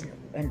ducks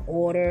in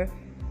order,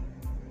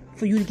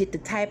 for you to get the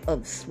type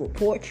of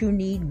support you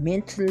need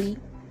mentally.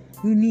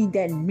 You need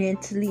that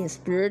mentally and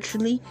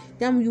spiritually.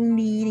 That's what you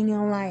need in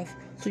your life.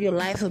 So your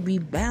life will be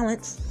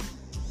balanced.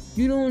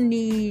 You don't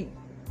need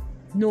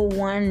no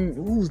one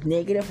who's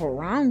negative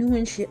around you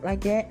and shit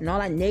like that. And all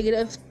that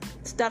negative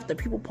stuff that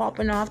people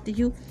popping off to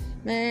you.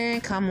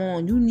 Man, come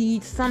on. You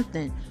need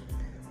something.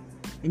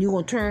 And you're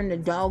going to turn to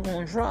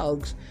doggone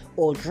drugs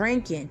or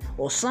drinking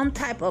or some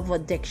type of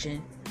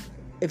addiction.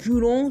 If you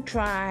don't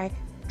try,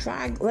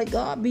 let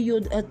God be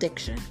your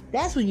addiction.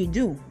 That's what you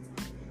do.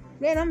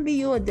 Let him be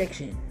your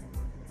addiction.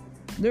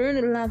 Learn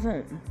to love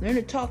him. Learn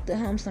to talk to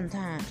him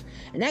sometimes.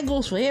 And that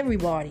goes for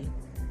everybody.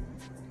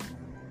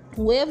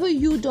 Whoever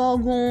you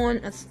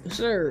doggone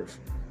serve.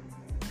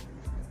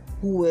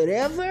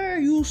 Whatever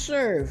you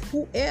serve.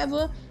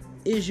 Whoever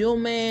is your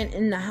man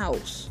in the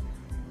house.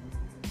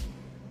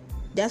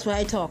 That's what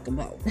I talking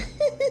about.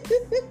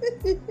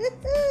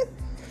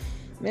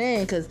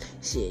 Man, because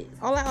shit.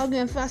 All that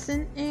arguing and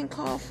fussing ain't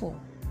called for.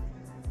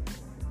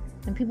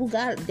 And people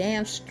got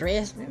damn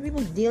stressed. Man,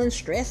 people dealing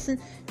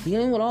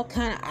with all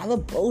kind of other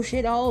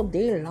bullshit all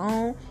day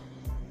long.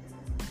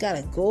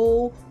 Gotta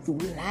go through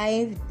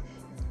life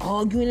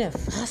arguing and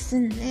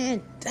fussing.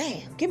 Man,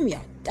 damn, give me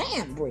a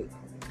damn break.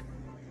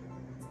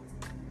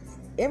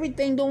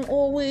 Everything don't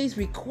always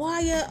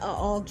require an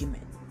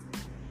argument.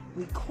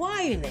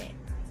 Require that.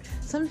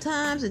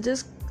 Sometimes it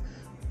just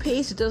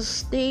pays to just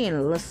stay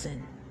and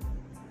listen.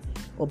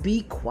 Or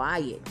be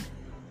quiet.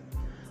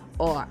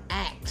 Or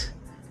act.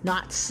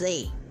 Not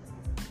say.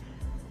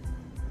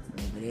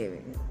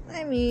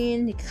 I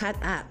mean, cut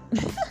up.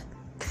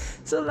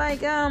 So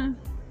like, yeah,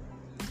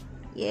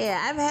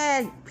 I've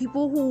had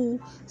people who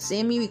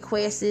send me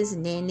requests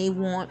and then they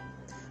want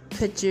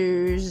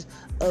pictures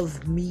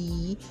of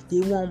me. They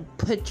want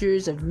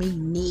pictures of me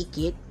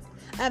naked.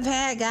 I've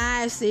had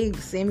guys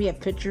send me a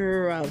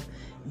picture of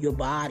your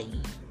body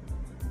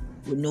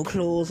with no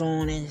clothes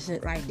on and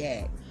shit like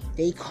that.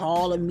 They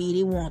calling me.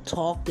 They want to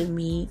talk to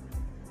me.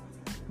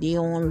 They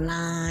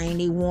online.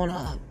 They want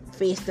a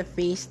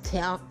face-to-face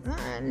talk.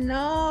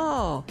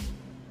 No.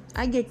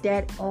 I get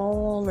that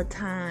all the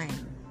time.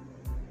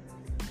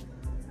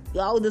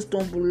 Y'all just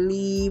don't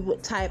believe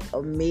what type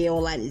of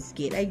mail I just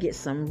get. I get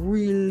some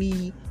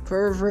really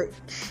pervert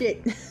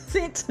shit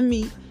sent to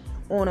me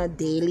on a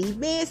daily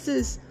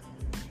basis.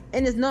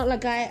 And it's not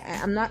like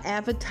I'm not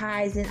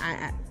advertising.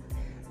 I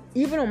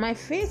even on my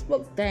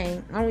Facebook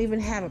thing, I don't even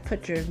have a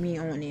picture of me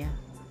on there.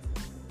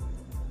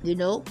 You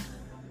know?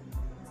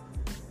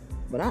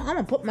 But I'm going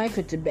to put my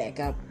picture back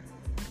up.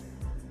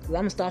 Because I'm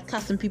going to start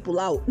cussing people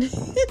out. I'm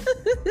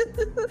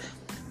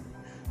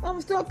going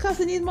to start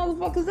cussing these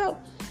motherfuckers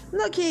out.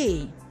 Look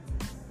here.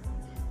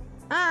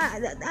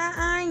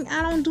 I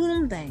don't do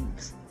them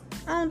things.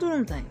 I don't do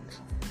them things.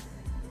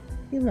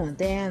 You want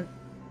damn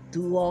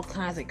do all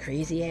kinds of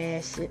crazy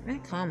ass shit. Man,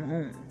 come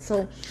on.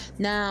 So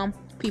now,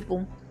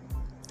 people,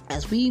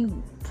 as we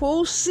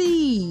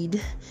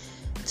proceed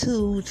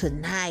to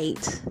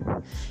tonight,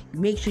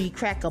 make sure you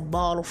crack a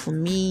bottle for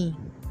me.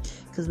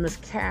 Because Miss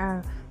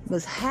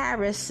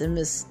Harris and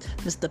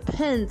Mr.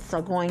 Pence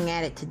are going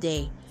at it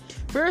today.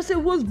 First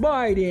it was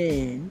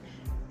Biden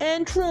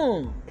and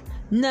Trump.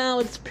 Now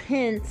it's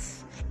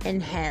Pence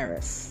and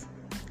Harris.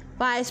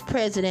 Vice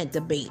President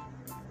debate.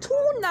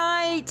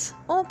 Tonight,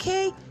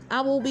 okay?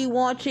 I will be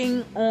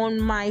watching on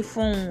my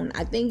phone.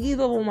 I think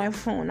either on my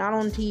phone, not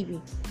on TV.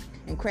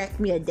 And crack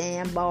me a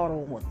damn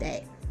bottle with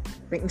that.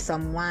 Drink me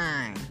some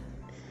wine.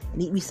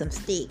 And eat me some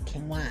steak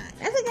and wine.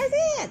 That's what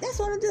I said. That's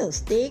what I'm gonna do.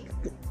 Steak.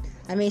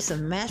 I made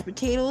some mashed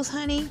potatoes,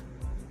 honey.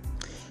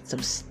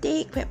 Some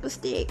steak, pepper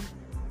steak.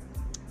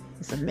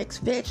 And some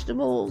mixed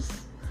vegetables.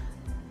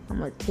 I'm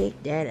gonna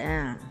take that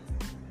out.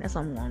 That's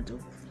what I'm gonna do.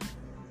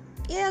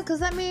 Yeah,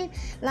 because I mean,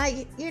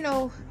 like, you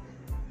know,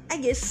 I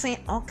get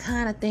sent all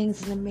kind of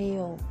things in the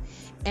mail.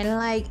 And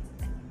like,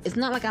 it's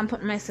not like I'm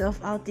putting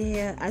myself out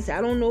there. I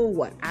don't know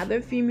what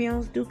other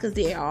females do, because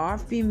there are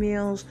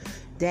females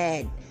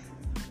that,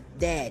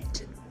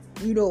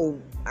 you know,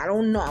 I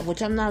don't know,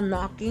 which I'm not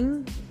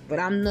knocking, but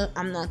I'm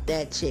not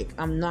that chick.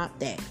 I'm not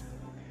that.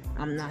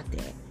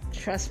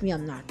 Trust me,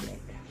 I'm not that.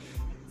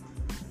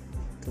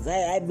 Because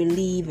I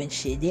believe in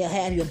shit. They'll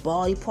have your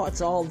body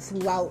parts all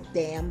throughout,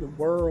 damn, the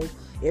world.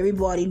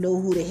 Everybody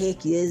know who the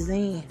heck you is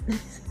then.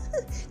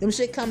 Them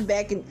shit come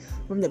back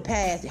from the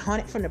past,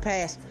 haunted from the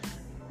past.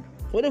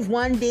 What if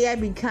one day I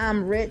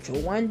become rich, or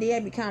one day I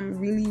become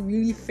really,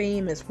 really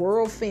famous,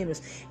 world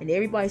famous, and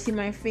everybody see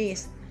my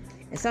face,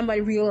 and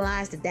somebody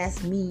realize that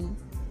that's me,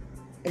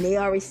 and they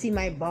already see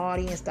my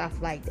body and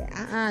stuff like that.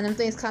 Them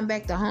things come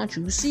back to haunt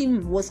you. You see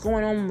what's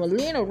going on with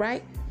Melina,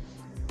 right?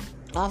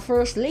 Our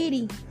first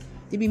lady.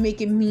 They be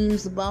making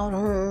memes about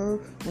her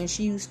when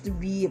she used to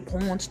be a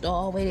porn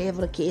star,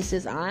 whatever the case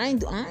is. I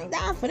ain't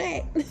down for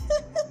that.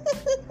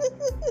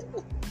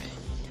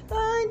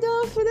 I ain't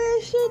down for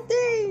that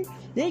shit.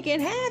 They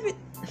can have it.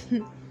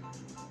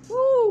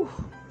 Woo.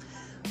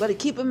 But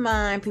keep in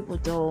mind, people,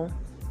 though,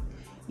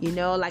 you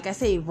know, like I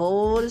say,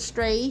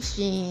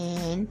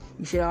 registration.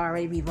 You should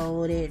already be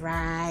voted,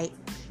 right?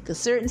 Because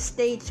certain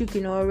states you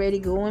can already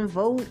go and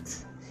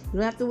vote. You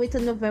don't have to wait till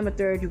November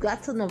 3rd. You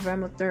got till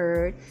November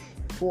 3rd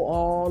for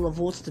all the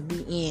votes to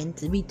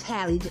be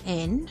tallied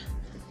in.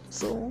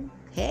 So,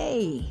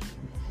 hey,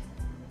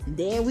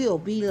 there we'll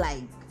be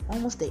like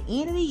almost the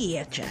end of the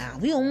year, child.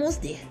 We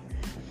almost there.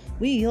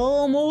 We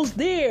almost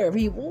there,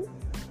 people.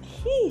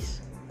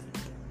 Jeez.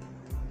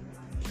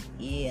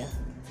 Yeah.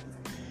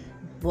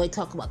 Boy,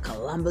 talk about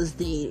Columbus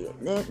Day.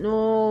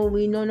 No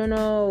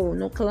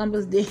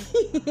Columbus Day.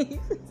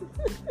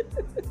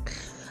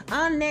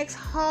 Our next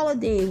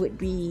holiday would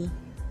be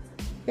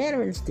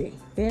Veterans Day.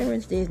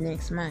 Veterans Day is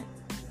next month.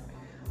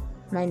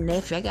 My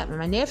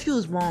nephew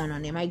is born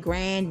on there. My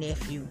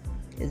grandnephew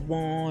is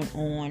born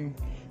on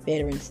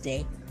Veterans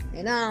Day.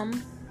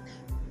 And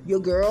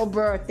your girl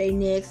birthday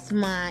next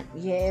month.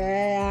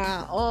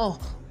 Yeah. I'm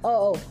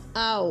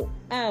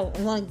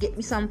gonna get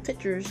me some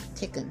pictures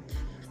taken.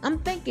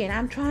 I'm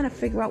trying to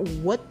figure out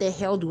what the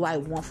hell do I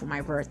want for my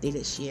birthday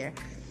this year.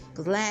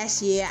 Because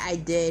last year I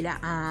did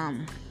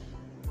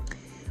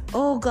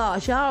Oh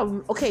gosh,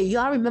 y'all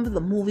remember the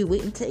movie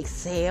Waiting to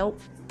Exhale?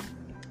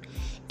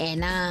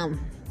 And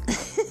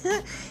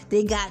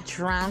they got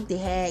drunk, they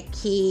had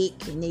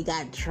cake, and they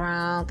got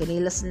drunk, and they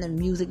listened to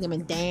music, they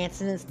been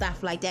dancing and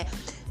stuff like that.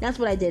 That's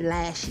what I did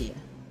last year.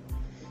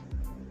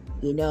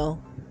 You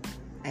know,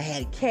 I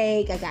had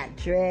cake, I got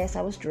dressed,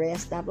 I was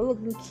dressed up,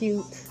 looking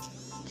cute,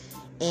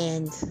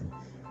 and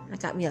I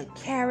got me a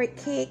carrot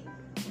cake.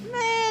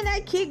 Man,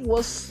 that cake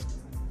was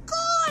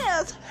good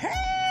as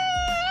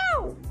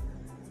hell.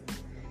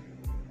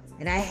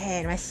 And I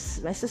had my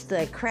sister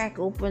had cracked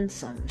open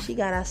some. She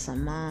got us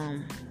some.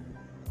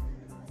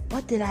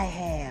 What did I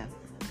have?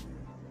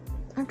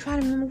 I'm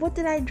trying to remember. What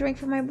did I drink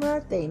for my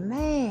birthday?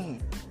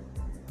 Man,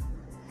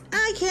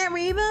 I can't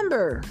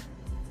remember.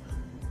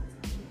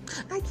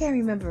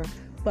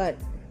 But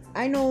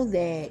I know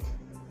that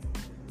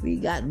we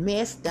got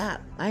messed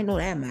up. I know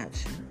that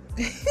much.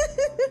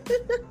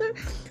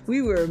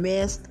 We were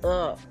messed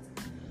up.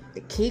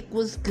 The cake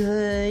was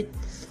good.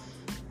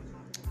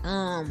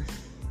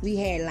 We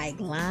had like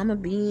lima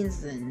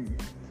beans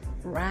and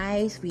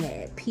rice. We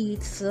had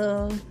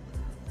pizza.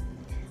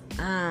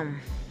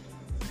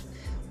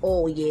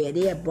 Oh yeah,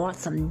 they had bought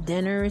some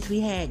dinners. We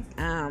had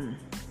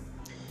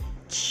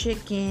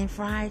chicken,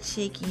 fried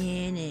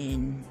chicken,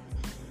 and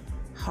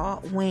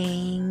hot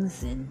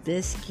wings and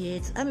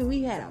biscuits. I mean,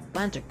 we had a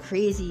bunch of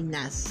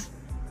craziness.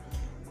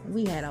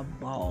 We had a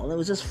ball. It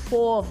was just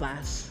 4 of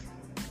us.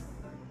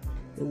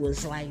 It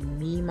was like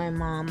me, my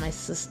mom, my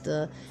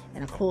sister,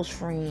 and a close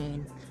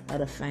friend of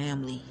the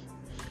family.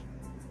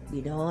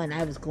 You know, and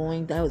I was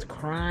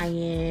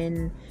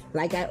crying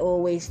like I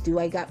always do.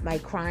 I got my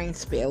crying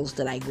spells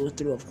that I go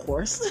through, of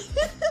course.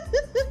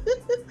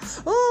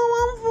 Oh,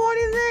 I'm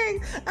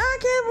 46. I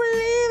can't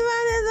believe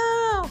I did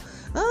all.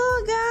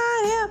 Oh,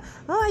 God, help.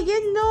 Oh, I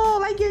getting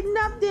old. I getting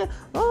up there.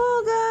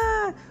 Oh,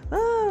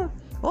 God.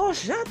 Oh,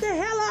 shut the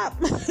hell up.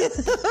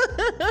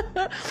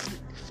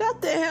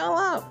 Shut the hell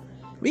up.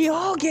 We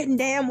all getting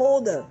damn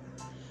older.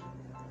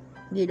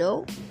 You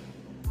know?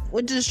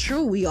 Which is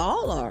true. We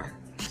all are.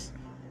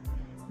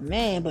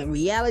 Man, but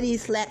reality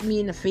slapped me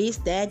in the face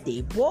that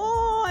day.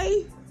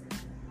 Boy!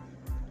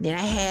 Then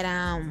I had,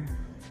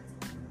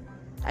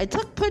 I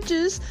took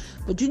pictures,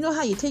 but you know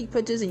how you take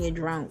pictures and you're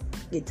drunk.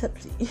 You're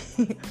tipsy.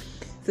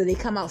 So they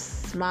come out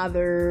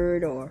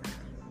smothered, or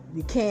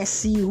you can't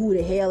see who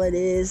the hell it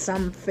is,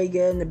 some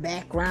figure in the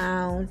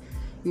background,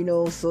 you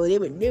know, so they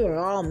were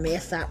all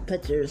messed up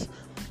pictures.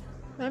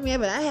 I mean,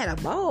 but I had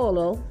a ball,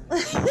 though.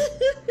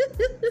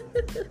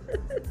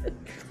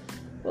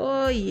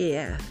 Oh,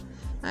 yeah.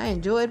 I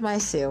enjoyed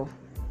myself.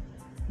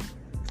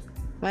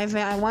 One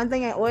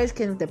thing I always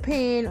can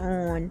depend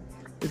on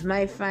is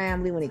my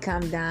family when it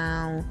comes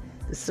down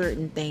to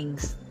certain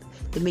things.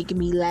 They're making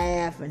me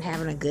laugh and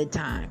having a good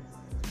time.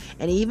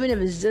 And even if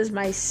it's just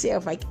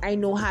myself, I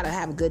know how to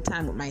have a good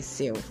time with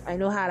myself. I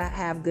know how to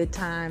have good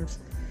times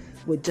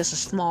with just a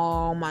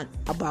small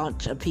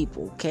bunch of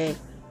people, okay?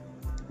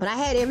 But I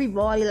had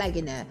everybody like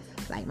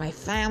my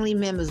family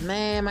members,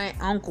 man, my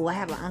uncle. I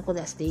have an uncle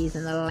that stays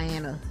in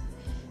Atlanta.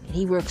 And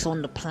he works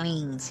on the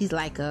planes. He's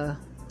like a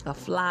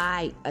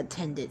flight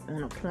attendant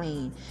on a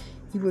plane.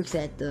 He works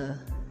at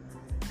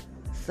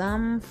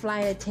some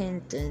flight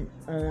attendant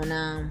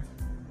on,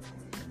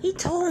 he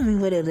told me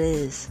what it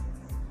is.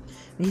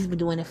 And he's been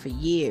doing it for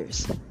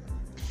years.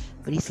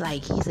 But he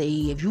said,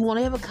 if you want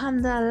to ever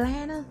come to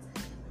Atlanta,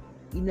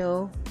 you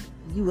know,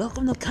 you're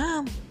welcome to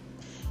come.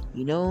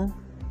 You know,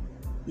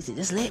 he said,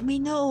 just let me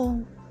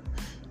know.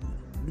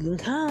 You can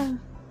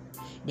come.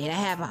 Then I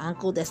have an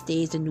uncle that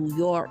stays in New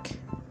York.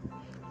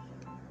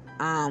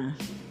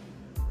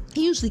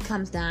 He usually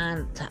comes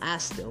down to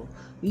us though.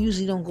 We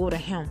usually don't go to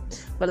him.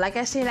 But like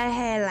I said, I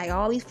had like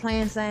all these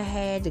plans I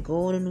had to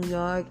go to New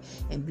York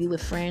and be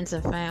with friends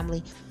and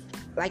family.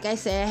 Like I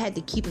said, I had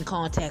to keep in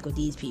contact with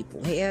these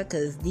people here,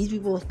 because these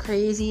people are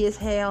crazy as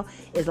hell.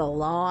 It's a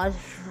large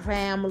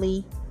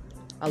family,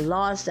 a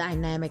large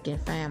dynamic in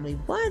family.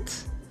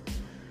 What?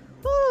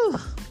 Whew.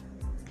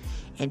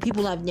 And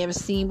people I've never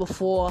seen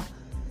before.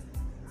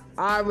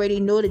 I already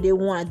know that they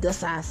want to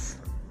dust us.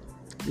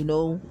 You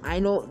know, I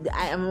know.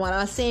 What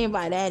I'm saying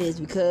by that is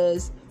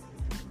because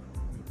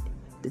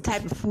the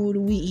type of food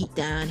we eat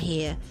down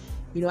here.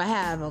 You know, I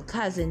have a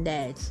cousin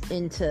that's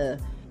into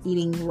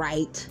eating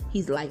right.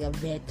 He's like a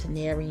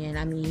veterinarian.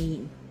 I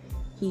mean,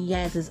 he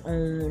has his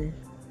own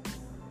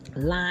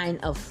line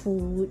of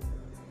food.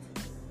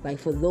 Like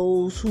for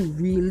those who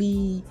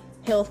really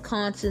health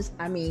conscious,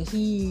 I mean,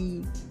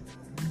 he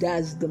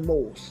does the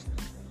most.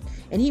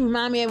 And he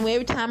reminds me of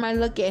every time I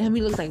look at him,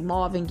 he looks like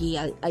Marvin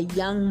Gaye, a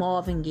young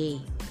Marvin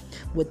Gaye,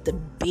 with the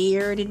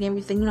beard and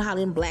everything. You know how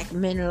them black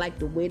men like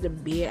to wear the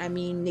beard? I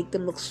mean, make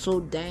them look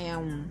so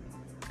damn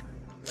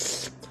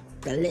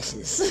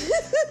delicious.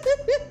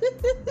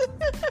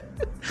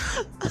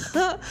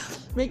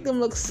 Make them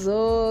look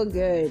so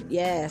good.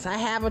 Yes, I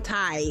have a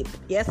type.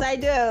 Yes, I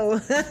do.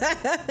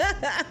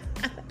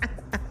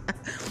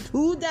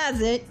 Who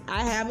doesn't?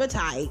 I have a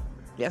type.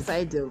 Yes,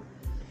 I do.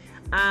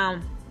 I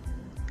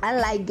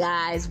like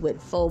guys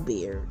with full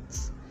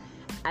beards.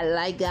 I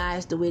like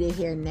guys the way they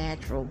hair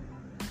natural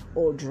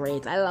or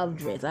dreads. I love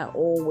dreads. I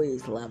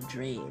always love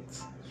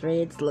dreads.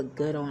 Dreads look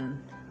good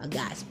on a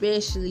guy,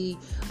 especially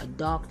a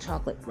dark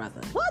chocolate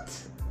brother.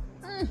 What?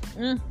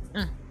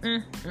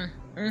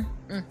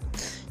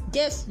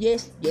 Yes.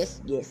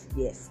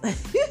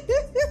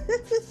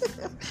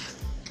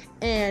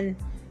 And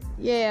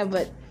yeah,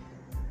 but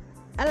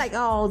I like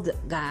all the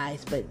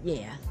guys, but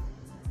yeah,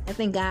 I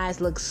think guys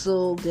look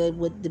so good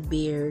with the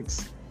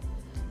beards.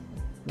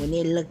 When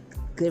they look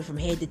good from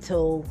head to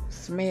toe,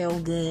 smell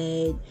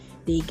good,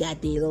 they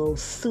got their little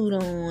suit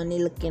on, they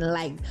looking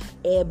like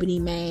Ebony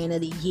Man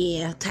of the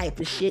Year type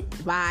of shit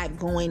vibe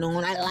going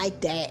on. I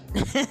like that.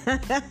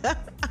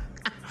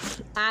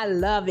 I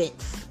love it.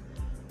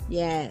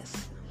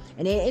 Yes.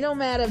 And it don't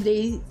matter if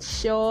they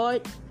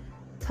short,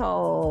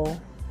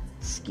 tall,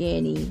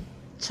 skinny,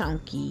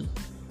 chunky,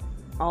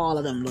 all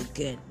of them look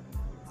good.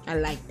 I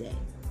like that.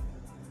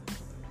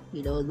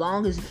 You know, as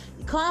long as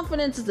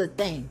confidence is a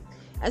thing.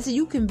 I said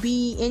you can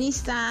be any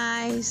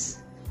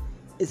size.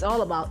 It's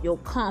all about your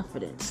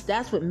confidence.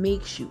 That's what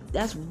makes you.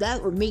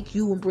 That would make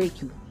you and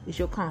break you. It's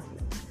your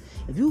confidence.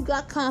 If you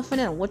got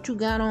confidence in what you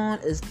got on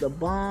is the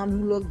bomb,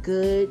 you look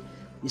good,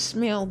 you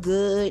smell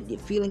good, you're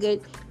feeling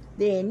good,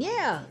 then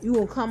yeah, you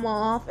will come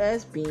off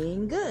as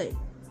being good.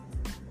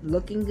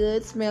 Looking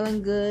good,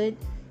 smelling good,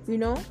 you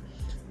know.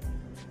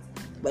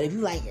 But if you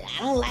like,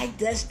 I don't like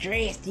this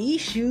dress, these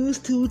shoes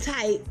too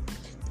tight,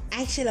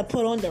 I should have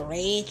put on the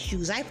red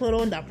shoes. I put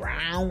on the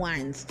brown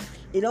ones.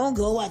 It don't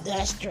go with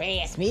this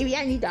dress. Maybe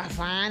I need to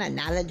find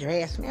another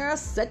dress. Man,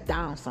 sit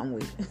down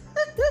somewhere.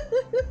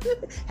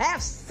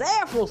 Have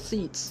several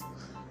seats.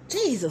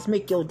 Jesus,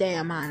 make your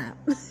damn mind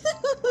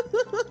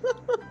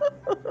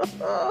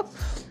up.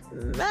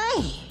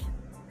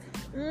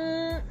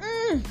 Man.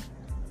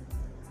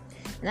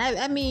 And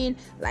I mean,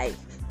 like,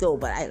 though,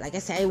 but like I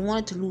said, I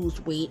wanted to lose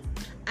weight.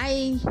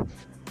 I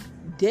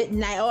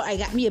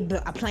got me a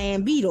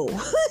plan B though.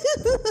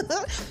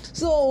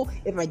 So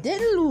if I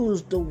didn't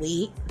lose the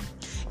weight,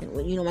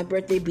 and you know, my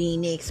birthday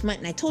being next month,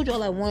 and I told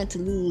y'all I wanted to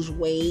lose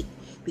weight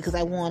because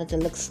I wanted to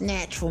look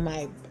snatched for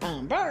my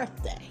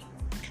birthday.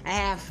 I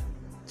have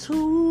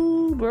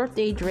 2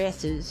 birthday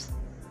dresses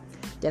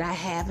that I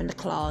have in the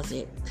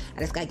closet. I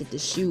just gotta get the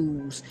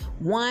shoes.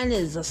 One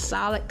is a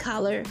solid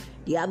color,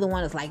 the other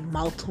one is like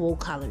multiple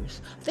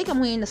colors. I think I'm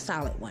wearing the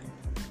solid one.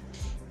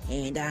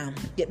 And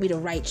get me the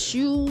right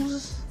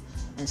shoes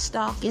and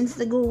stockings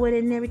to go with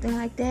it and everything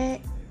like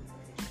that.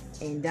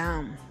 And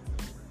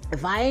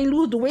if I ain't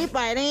lose the weight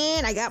by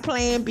then, I got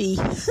plan B.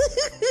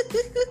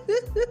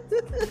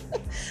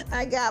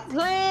 I got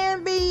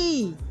plan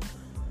B.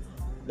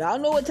 Y'all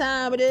know what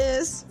time it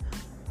is.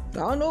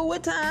 Y'all know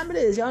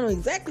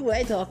exactly what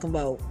I'm talking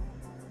about.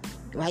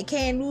 If I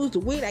can't lose the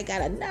weight, I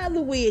got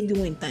another way of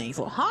doing things.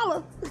 So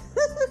holla.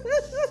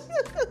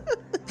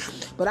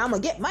 But I'm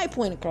going to get my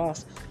point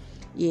across.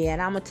 Yeah,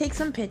 and I'm going to take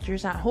some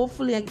pictures.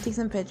 Hopefully I can take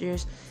some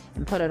pictures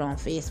and put it on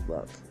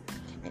Facebook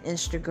and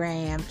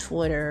Instagram,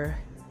 Twitter.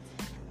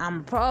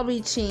 I'm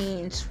probably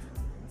change.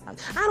 I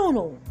don't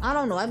know.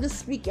 I'm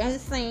just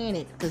saying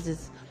it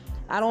because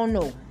I don't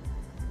know.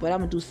 But I'm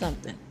going to do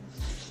something.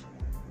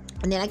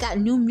 And then I got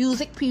new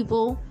music,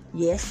 people.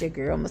 Yes, your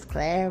girl, Miss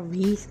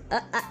Clarice.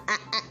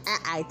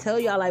 I tell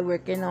y'all I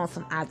working on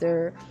some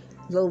other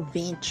little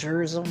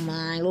ventures of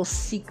mine, little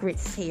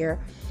secrets here.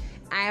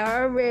 I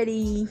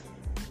already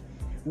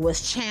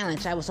was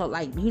challenged. I was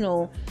like, you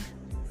know,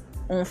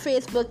 on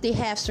Facebook they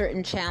have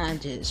certain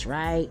challenges,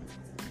 right?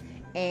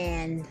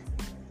 And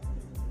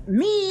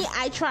me,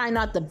 I try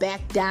not to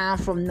back down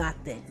from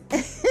nothing.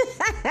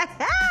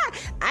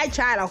 I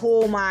try to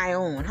hold my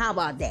own. How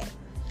about that?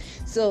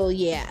 So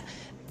yeah,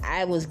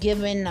 I was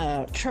given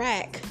a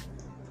track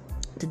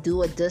to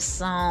do a diss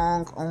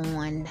song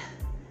on,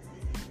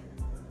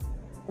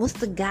 what's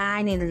the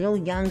guy named, the little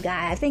young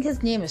guy? I think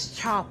his name is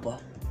Chopper.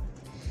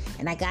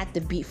 And I got the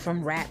beat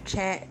from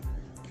Letchat.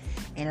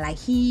 And like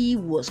he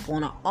was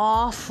gonna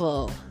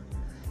offer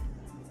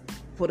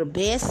for the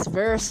best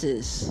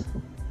verses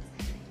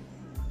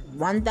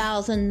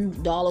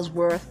 $1,000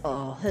 worth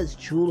of his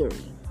jewelry,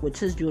 which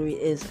his jewelry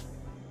is,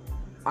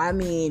 I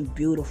mean,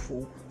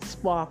 beautiful,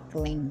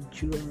 sparkling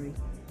jewelry.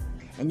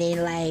 And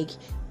then like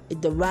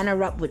the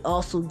runner-up would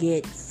also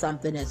get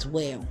something as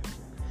well.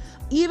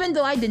 Even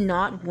though I did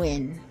not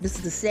win, this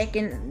is the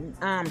second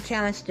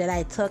challenge that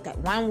I took.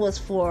 One was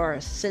for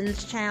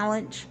Sins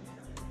Challenge.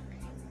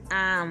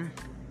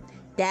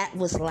 That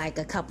was like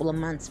a couple of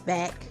months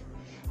back.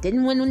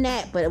 Didn't win on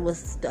that, but it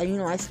was, you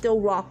know, I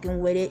still rocking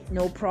with it,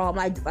 no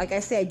problem. Like I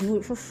said, I do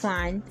it for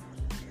fun,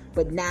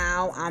 but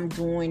now I'm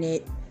doing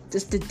it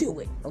just to do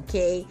it,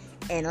 okay?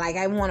 And like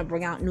I want to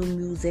bring out new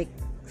music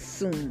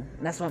soon.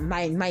 That's what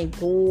my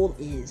goal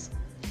is.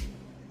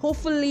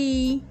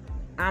 Hopefully,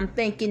 I'm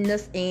thinking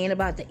this ain't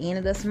about the end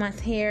of this month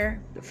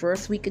here, the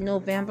first week of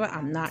November.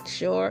 I'm not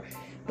sure,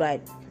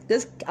 but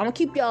I'm gonna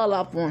keep y'all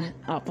up on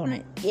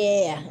it.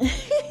 Yeah.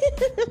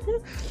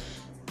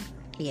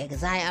 Yeah,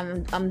 because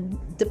I'm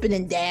dipping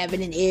and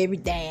dabbing in every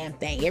damn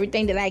thing.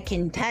 Everything that I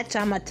can touch,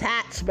 I'm a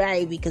touch,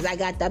 baby, because I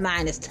got the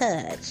Midas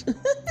touch.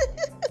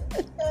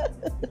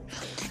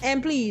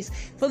 And please,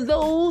 for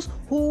those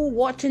who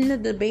watching the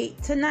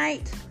debate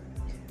tonight,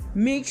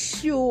 make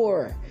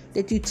sure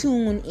that you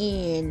tune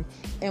in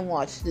and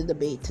watch the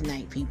debate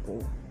tonight,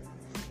 people.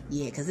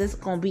 Yeah, because it's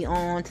going to be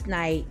on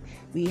tonight.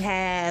 We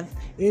have,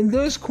 in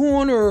this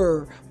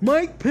corner,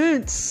 Mike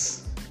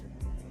Pence.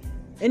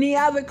 In the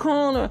other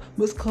corner,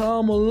 Miss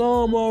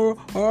Kamala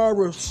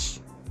Harris.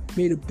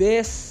 May the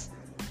best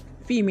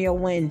female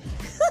win.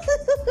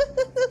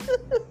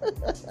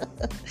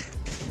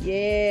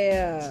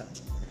 Yeah.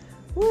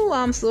 Ooh,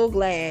 I'm so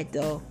glad,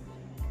 though.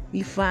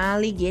 We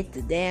finally get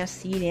to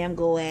see them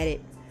go at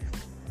it.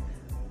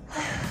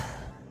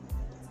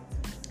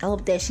 I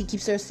hope that she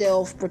keeps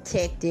herself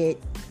protected,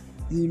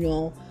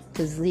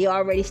 because they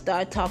already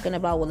started talking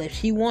about, well, if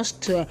she wants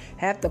to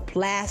have the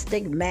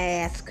plastic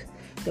mask,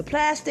 the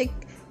plastic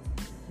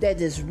that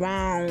is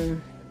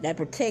round, that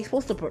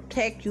supposed to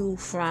protect you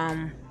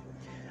from,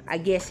 I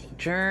guess,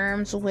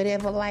 germs or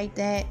whatever like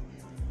that.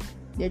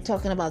 They're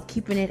talking about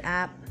keeping it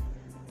up,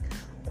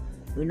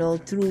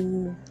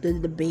 through the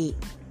debate,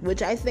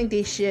 which I think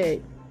they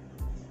should.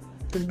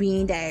 Because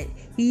being that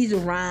he's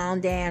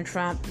around, damn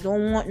Trump,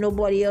 don't want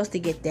nobody else to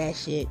get that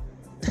shit.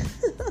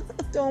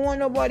 Don't want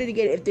nobody to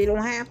get it if they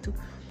don't have to.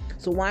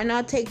 So why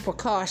not take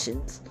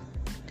precautions?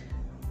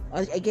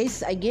 I guess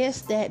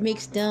that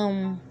makes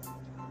them,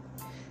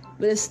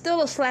 but it's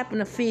still a slap in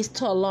the face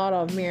to a lot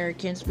of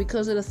Americans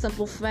because of the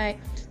simple fact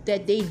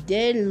that they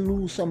did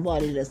lose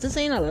somebody. This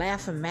ain't a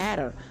laughing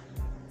matter.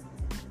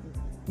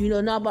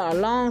 Not by a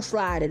long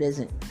slide it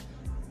isn't.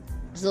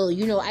 So,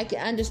 I can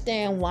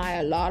understand why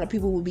a lot of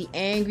people would be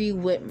angry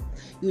with,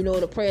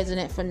 the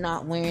president for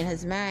not wearing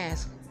his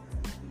mask.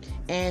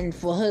 And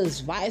for his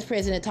vice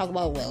president to talk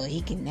about, well,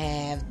 he can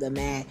have the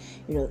mask.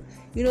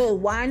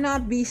 Why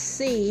not be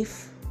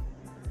safe,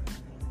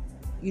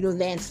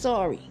 than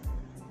sorry?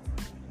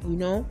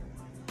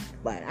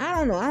 But I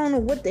don't know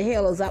what the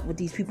hell is up with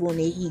these people and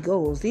their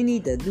egos. They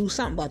need to do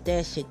something about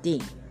that shit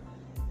then.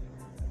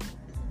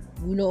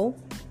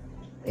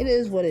 It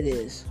is what it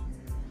is.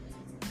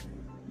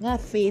 I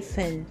got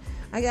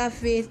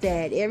faith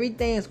that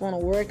everything is going to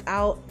work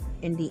out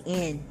in the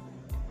end.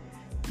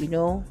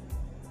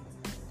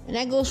 And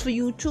that goes for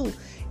you too.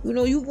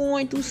 You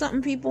going through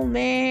something, people,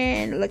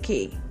 man, look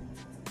here.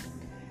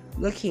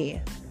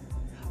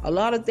 A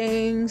lot of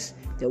things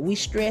that we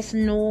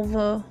stressing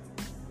over,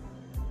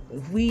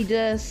 if we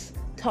just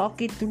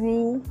talk it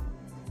through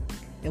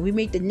and we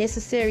make the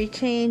necessary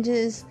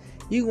changes,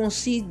 you're going to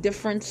see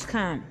difference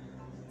come.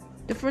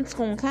 Difference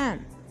going to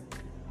come.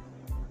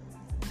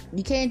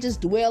 You can't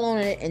just dwell on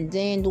it and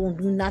then don't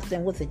do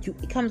nothing with it.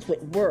 It comes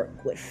with work,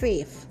 with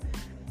faith.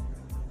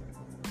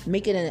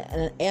 Making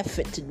an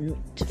effort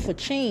for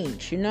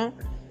change,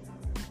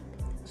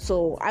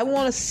 So I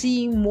want to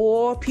see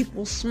more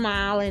people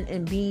smiling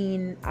and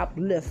being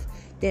uplifted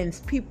than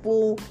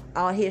people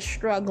out here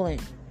struggling.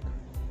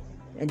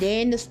 And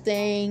then this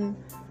thing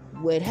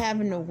with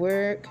having to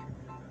work,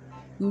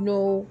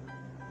 and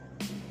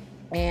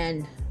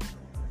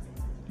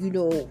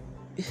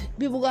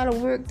people gotta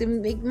work to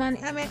make money.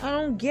 I mean, I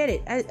don't get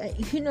it.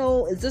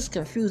 It's just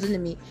confusing to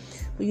me.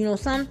 But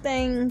some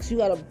things you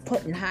gotta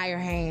put in higher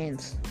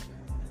hands.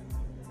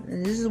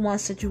 And this is one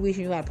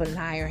situation you gotta put in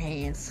higher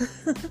hands.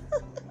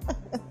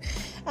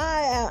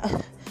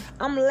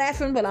 I'm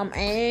laughing, but I'm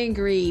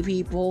angry,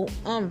 people.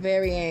 I'm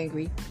very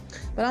angry.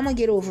 But I'm gonna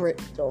get over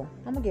it, though.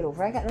 I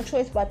got no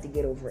choice but to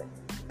get over it.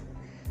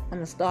 I'm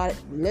gonna start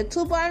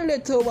little by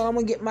little, but I'm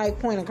gonna get my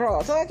point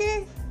across,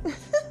 okay?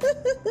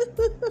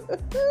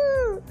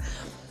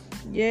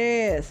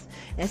 Yes.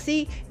 And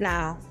see,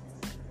 now,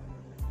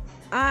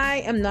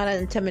 I am not an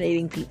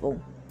intimidating people.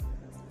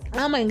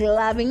 I'm a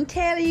loving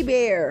teddy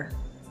bear.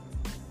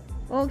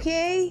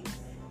 Okay?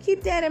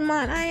 Keep that in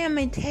mind. I am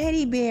a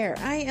teddy bear.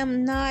 I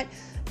am not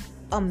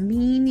a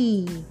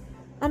meanie.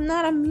 I'm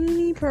not a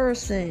meanie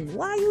person.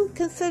 Why you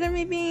consider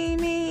me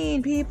being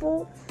mean,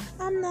 people?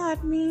 I'm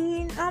not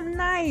mean. I'm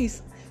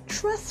nice.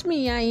 Trust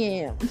me, I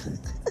am.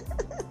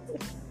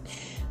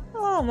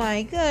 Oh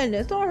my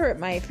goodness. Don't hurt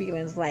my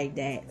feelings like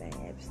that,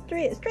 man.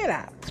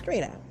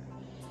 Straight out.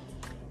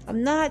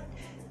 I'm not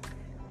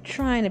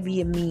trying to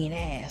be a mean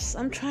ass.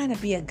 I'm trying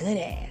to be a good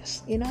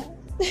ass,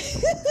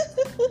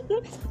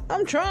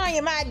 I'm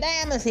trying my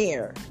damnest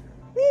here.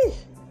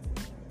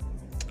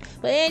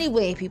 But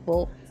anyway,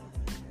 people,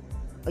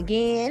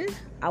 again,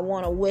 I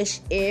want to wish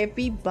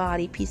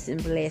everybody peace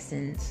and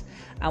blessings.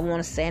 I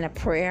want to send a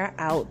prayer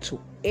out to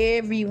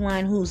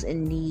everyone who's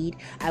in need.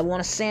 I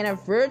want to send a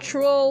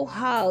virtual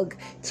hug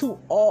to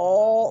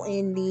all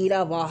in need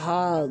of a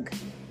hug.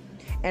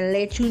 And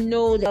let you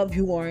know that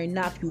you are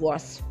enough. You are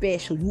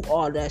special. You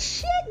are the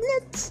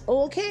shitness.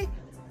 Okay?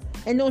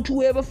 And don't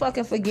you ever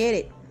fucking forget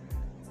it.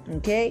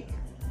 Okay?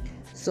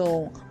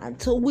 So,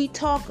 until we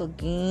talk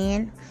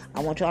again,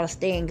 I want y'all to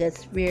stay in good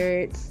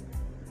spirits.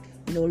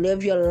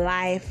 Live your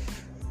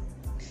life.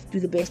 Do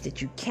the best that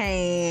you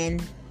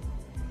can.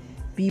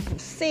 Be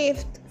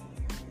safe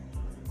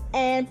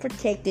and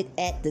protected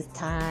at this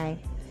time.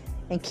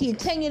 And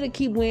continue to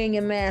keep wearing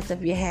your mask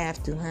if you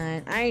have to,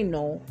 hon. I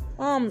know.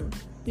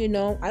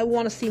 I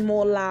want to see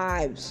more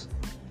lives.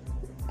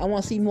 I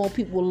want to see more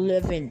people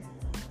living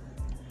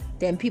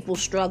than people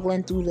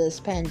struggling through this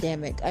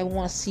pandemic. I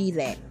want to see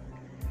that.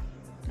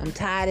 I'm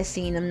tired of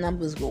seeing them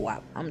numbers go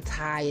up. I'm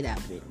tired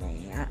of it,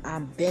 man.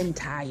 I've been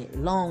tired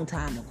long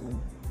time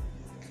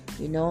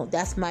ago.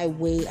 That's my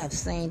way of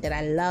saying that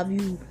I love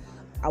you.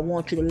 I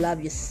want you to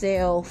love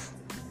yourself.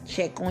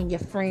 Check on your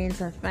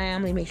friends and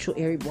family. Make sure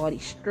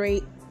everybody's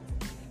straight.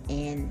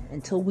 And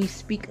until we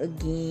speak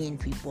again,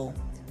 people,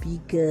 be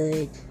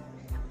good.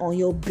 On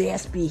your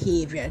best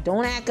behavior.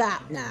 Don't act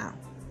up now.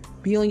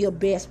 Be on your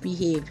best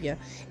behavior.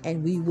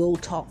 And we will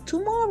talk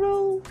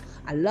tomorrow.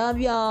 I love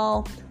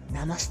y'all.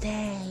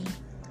 Namaste.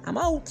 I'm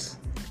out.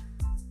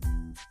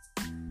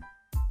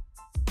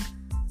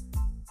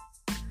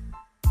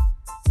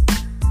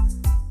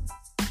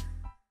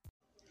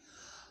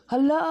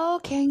 Hello,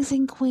 kings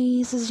and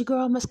queens. This is your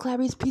girl, Miss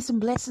Clarice. Peace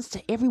and blessings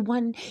to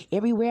everyone,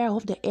 everywhere. I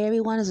hope that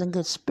everyone is in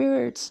good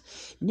spirits,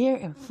 near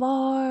and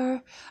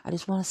far. I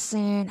just want to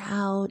send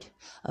out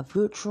a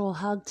virtual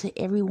hug to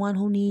everyone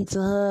who needs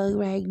a hug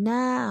right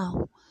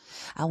now.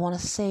 I want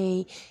to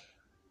say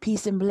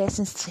peace and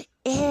blessings to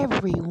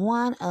every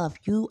one of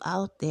you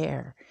out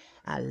there.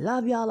 I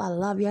love y'all. I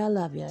love you. I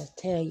love you. I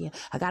tell you,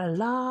 I got a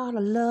lot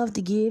of love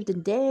to give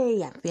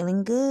today. I'm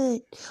feeling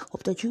good.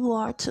 Hope that you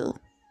are too.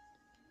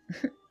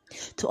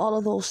 To all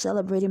of those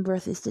celebrating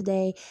birthdays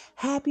today,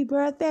 happy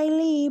birthday,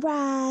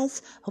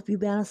 Libras. Hope you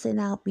balancing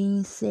out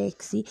being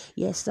sexy.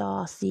 Yes,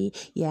 saucy.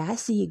 Yeah, I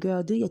see you,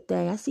 girl. Do your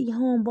thing. I see you,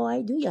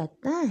 homeboy. Do your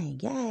thing.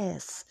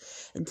 Yes.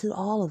 And to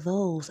all of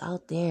those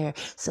out there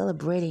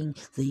celebrating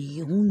the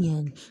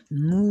union.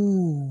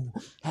 Moo.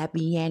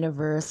 Happy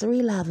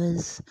anniversary,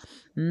 lovers.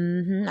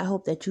 I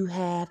hope that you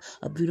have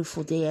a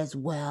beautiful day as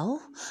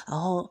well. I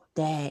hope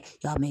that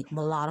y'all make a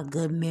lot of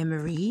good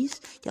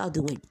memories. Y'all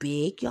do it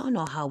big. Y'all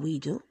know how we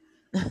do.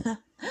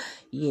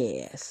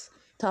 Yes.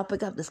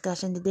 Topic of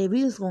discussion today.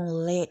 We're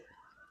gonna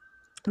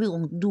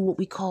do what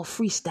we call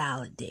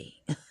freestyle today.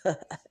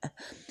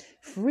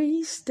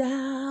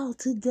 Freestyle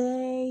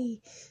today.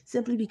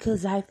 Simply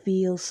because I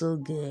feel so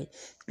good.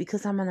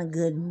 Because I'm in a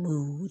good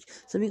mood.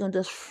 So we're gonna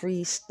just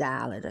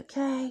freestyle it,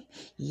 okay?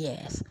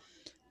 Yes.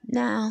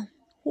 Now,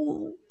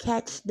 who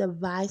catch the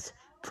vice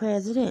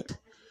president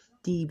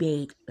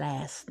debate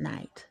last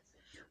night?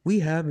 We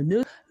have a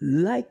new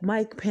like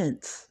Mike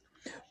Pence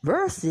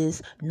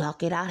versus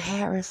Knock It Out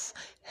Harris.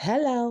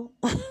 Hello.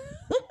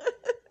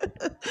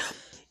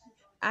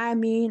 I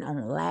mean,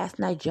 on last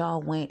night,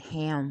 y'all went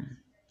ham.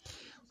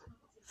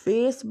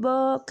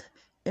 Facebook,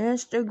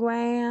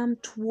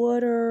 Instagram,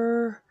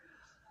 Twitter,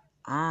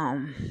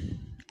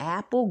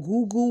 Apple,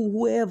 Google,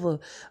 whoever.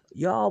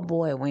 Y'all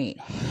boy went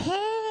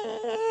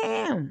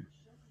ham.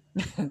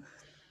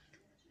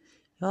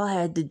 Y'all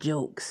had the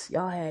jokes.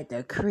 Y'all had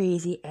the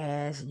crazy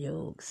ass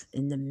jokes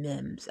and the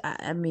memes.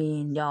 I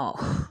mean, y'all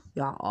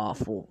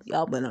awful.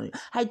 Y'all been on.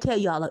 I tell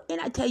y'all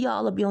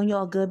to be on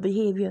y'all good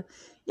behavior.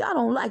 Y'all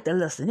don't like to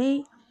listen,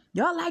 eh?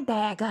 Y'all like to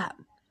act up.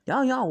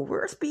 Y'all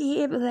worst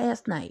behavior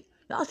last night.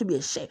 Y'all should be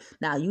ashamed.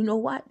 Now you know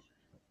what?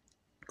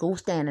 Go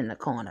stand in the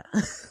corner.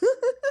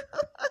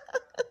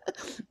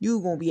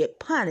 You gonna get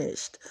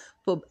punished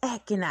for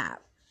acting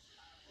up.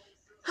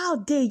 How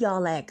dare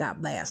y'all act up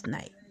last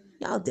night?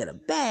 Y'all did a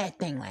bad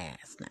thing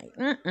last night.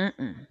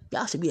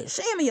 Y'all should be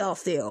ashamed of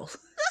yourselves.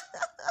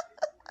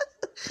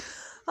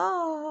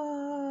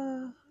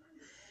 Oh.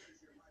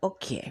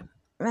 Okay,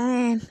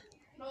 man.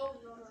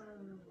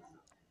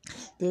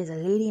 There's a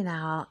lady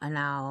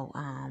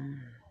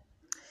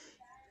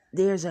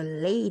there's a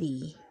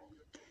lady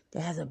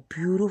that has a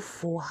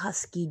beautiful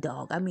husky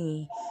dog. I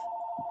mean,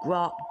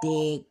 drop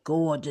dead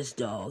gorgeous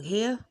dog.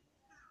 Here.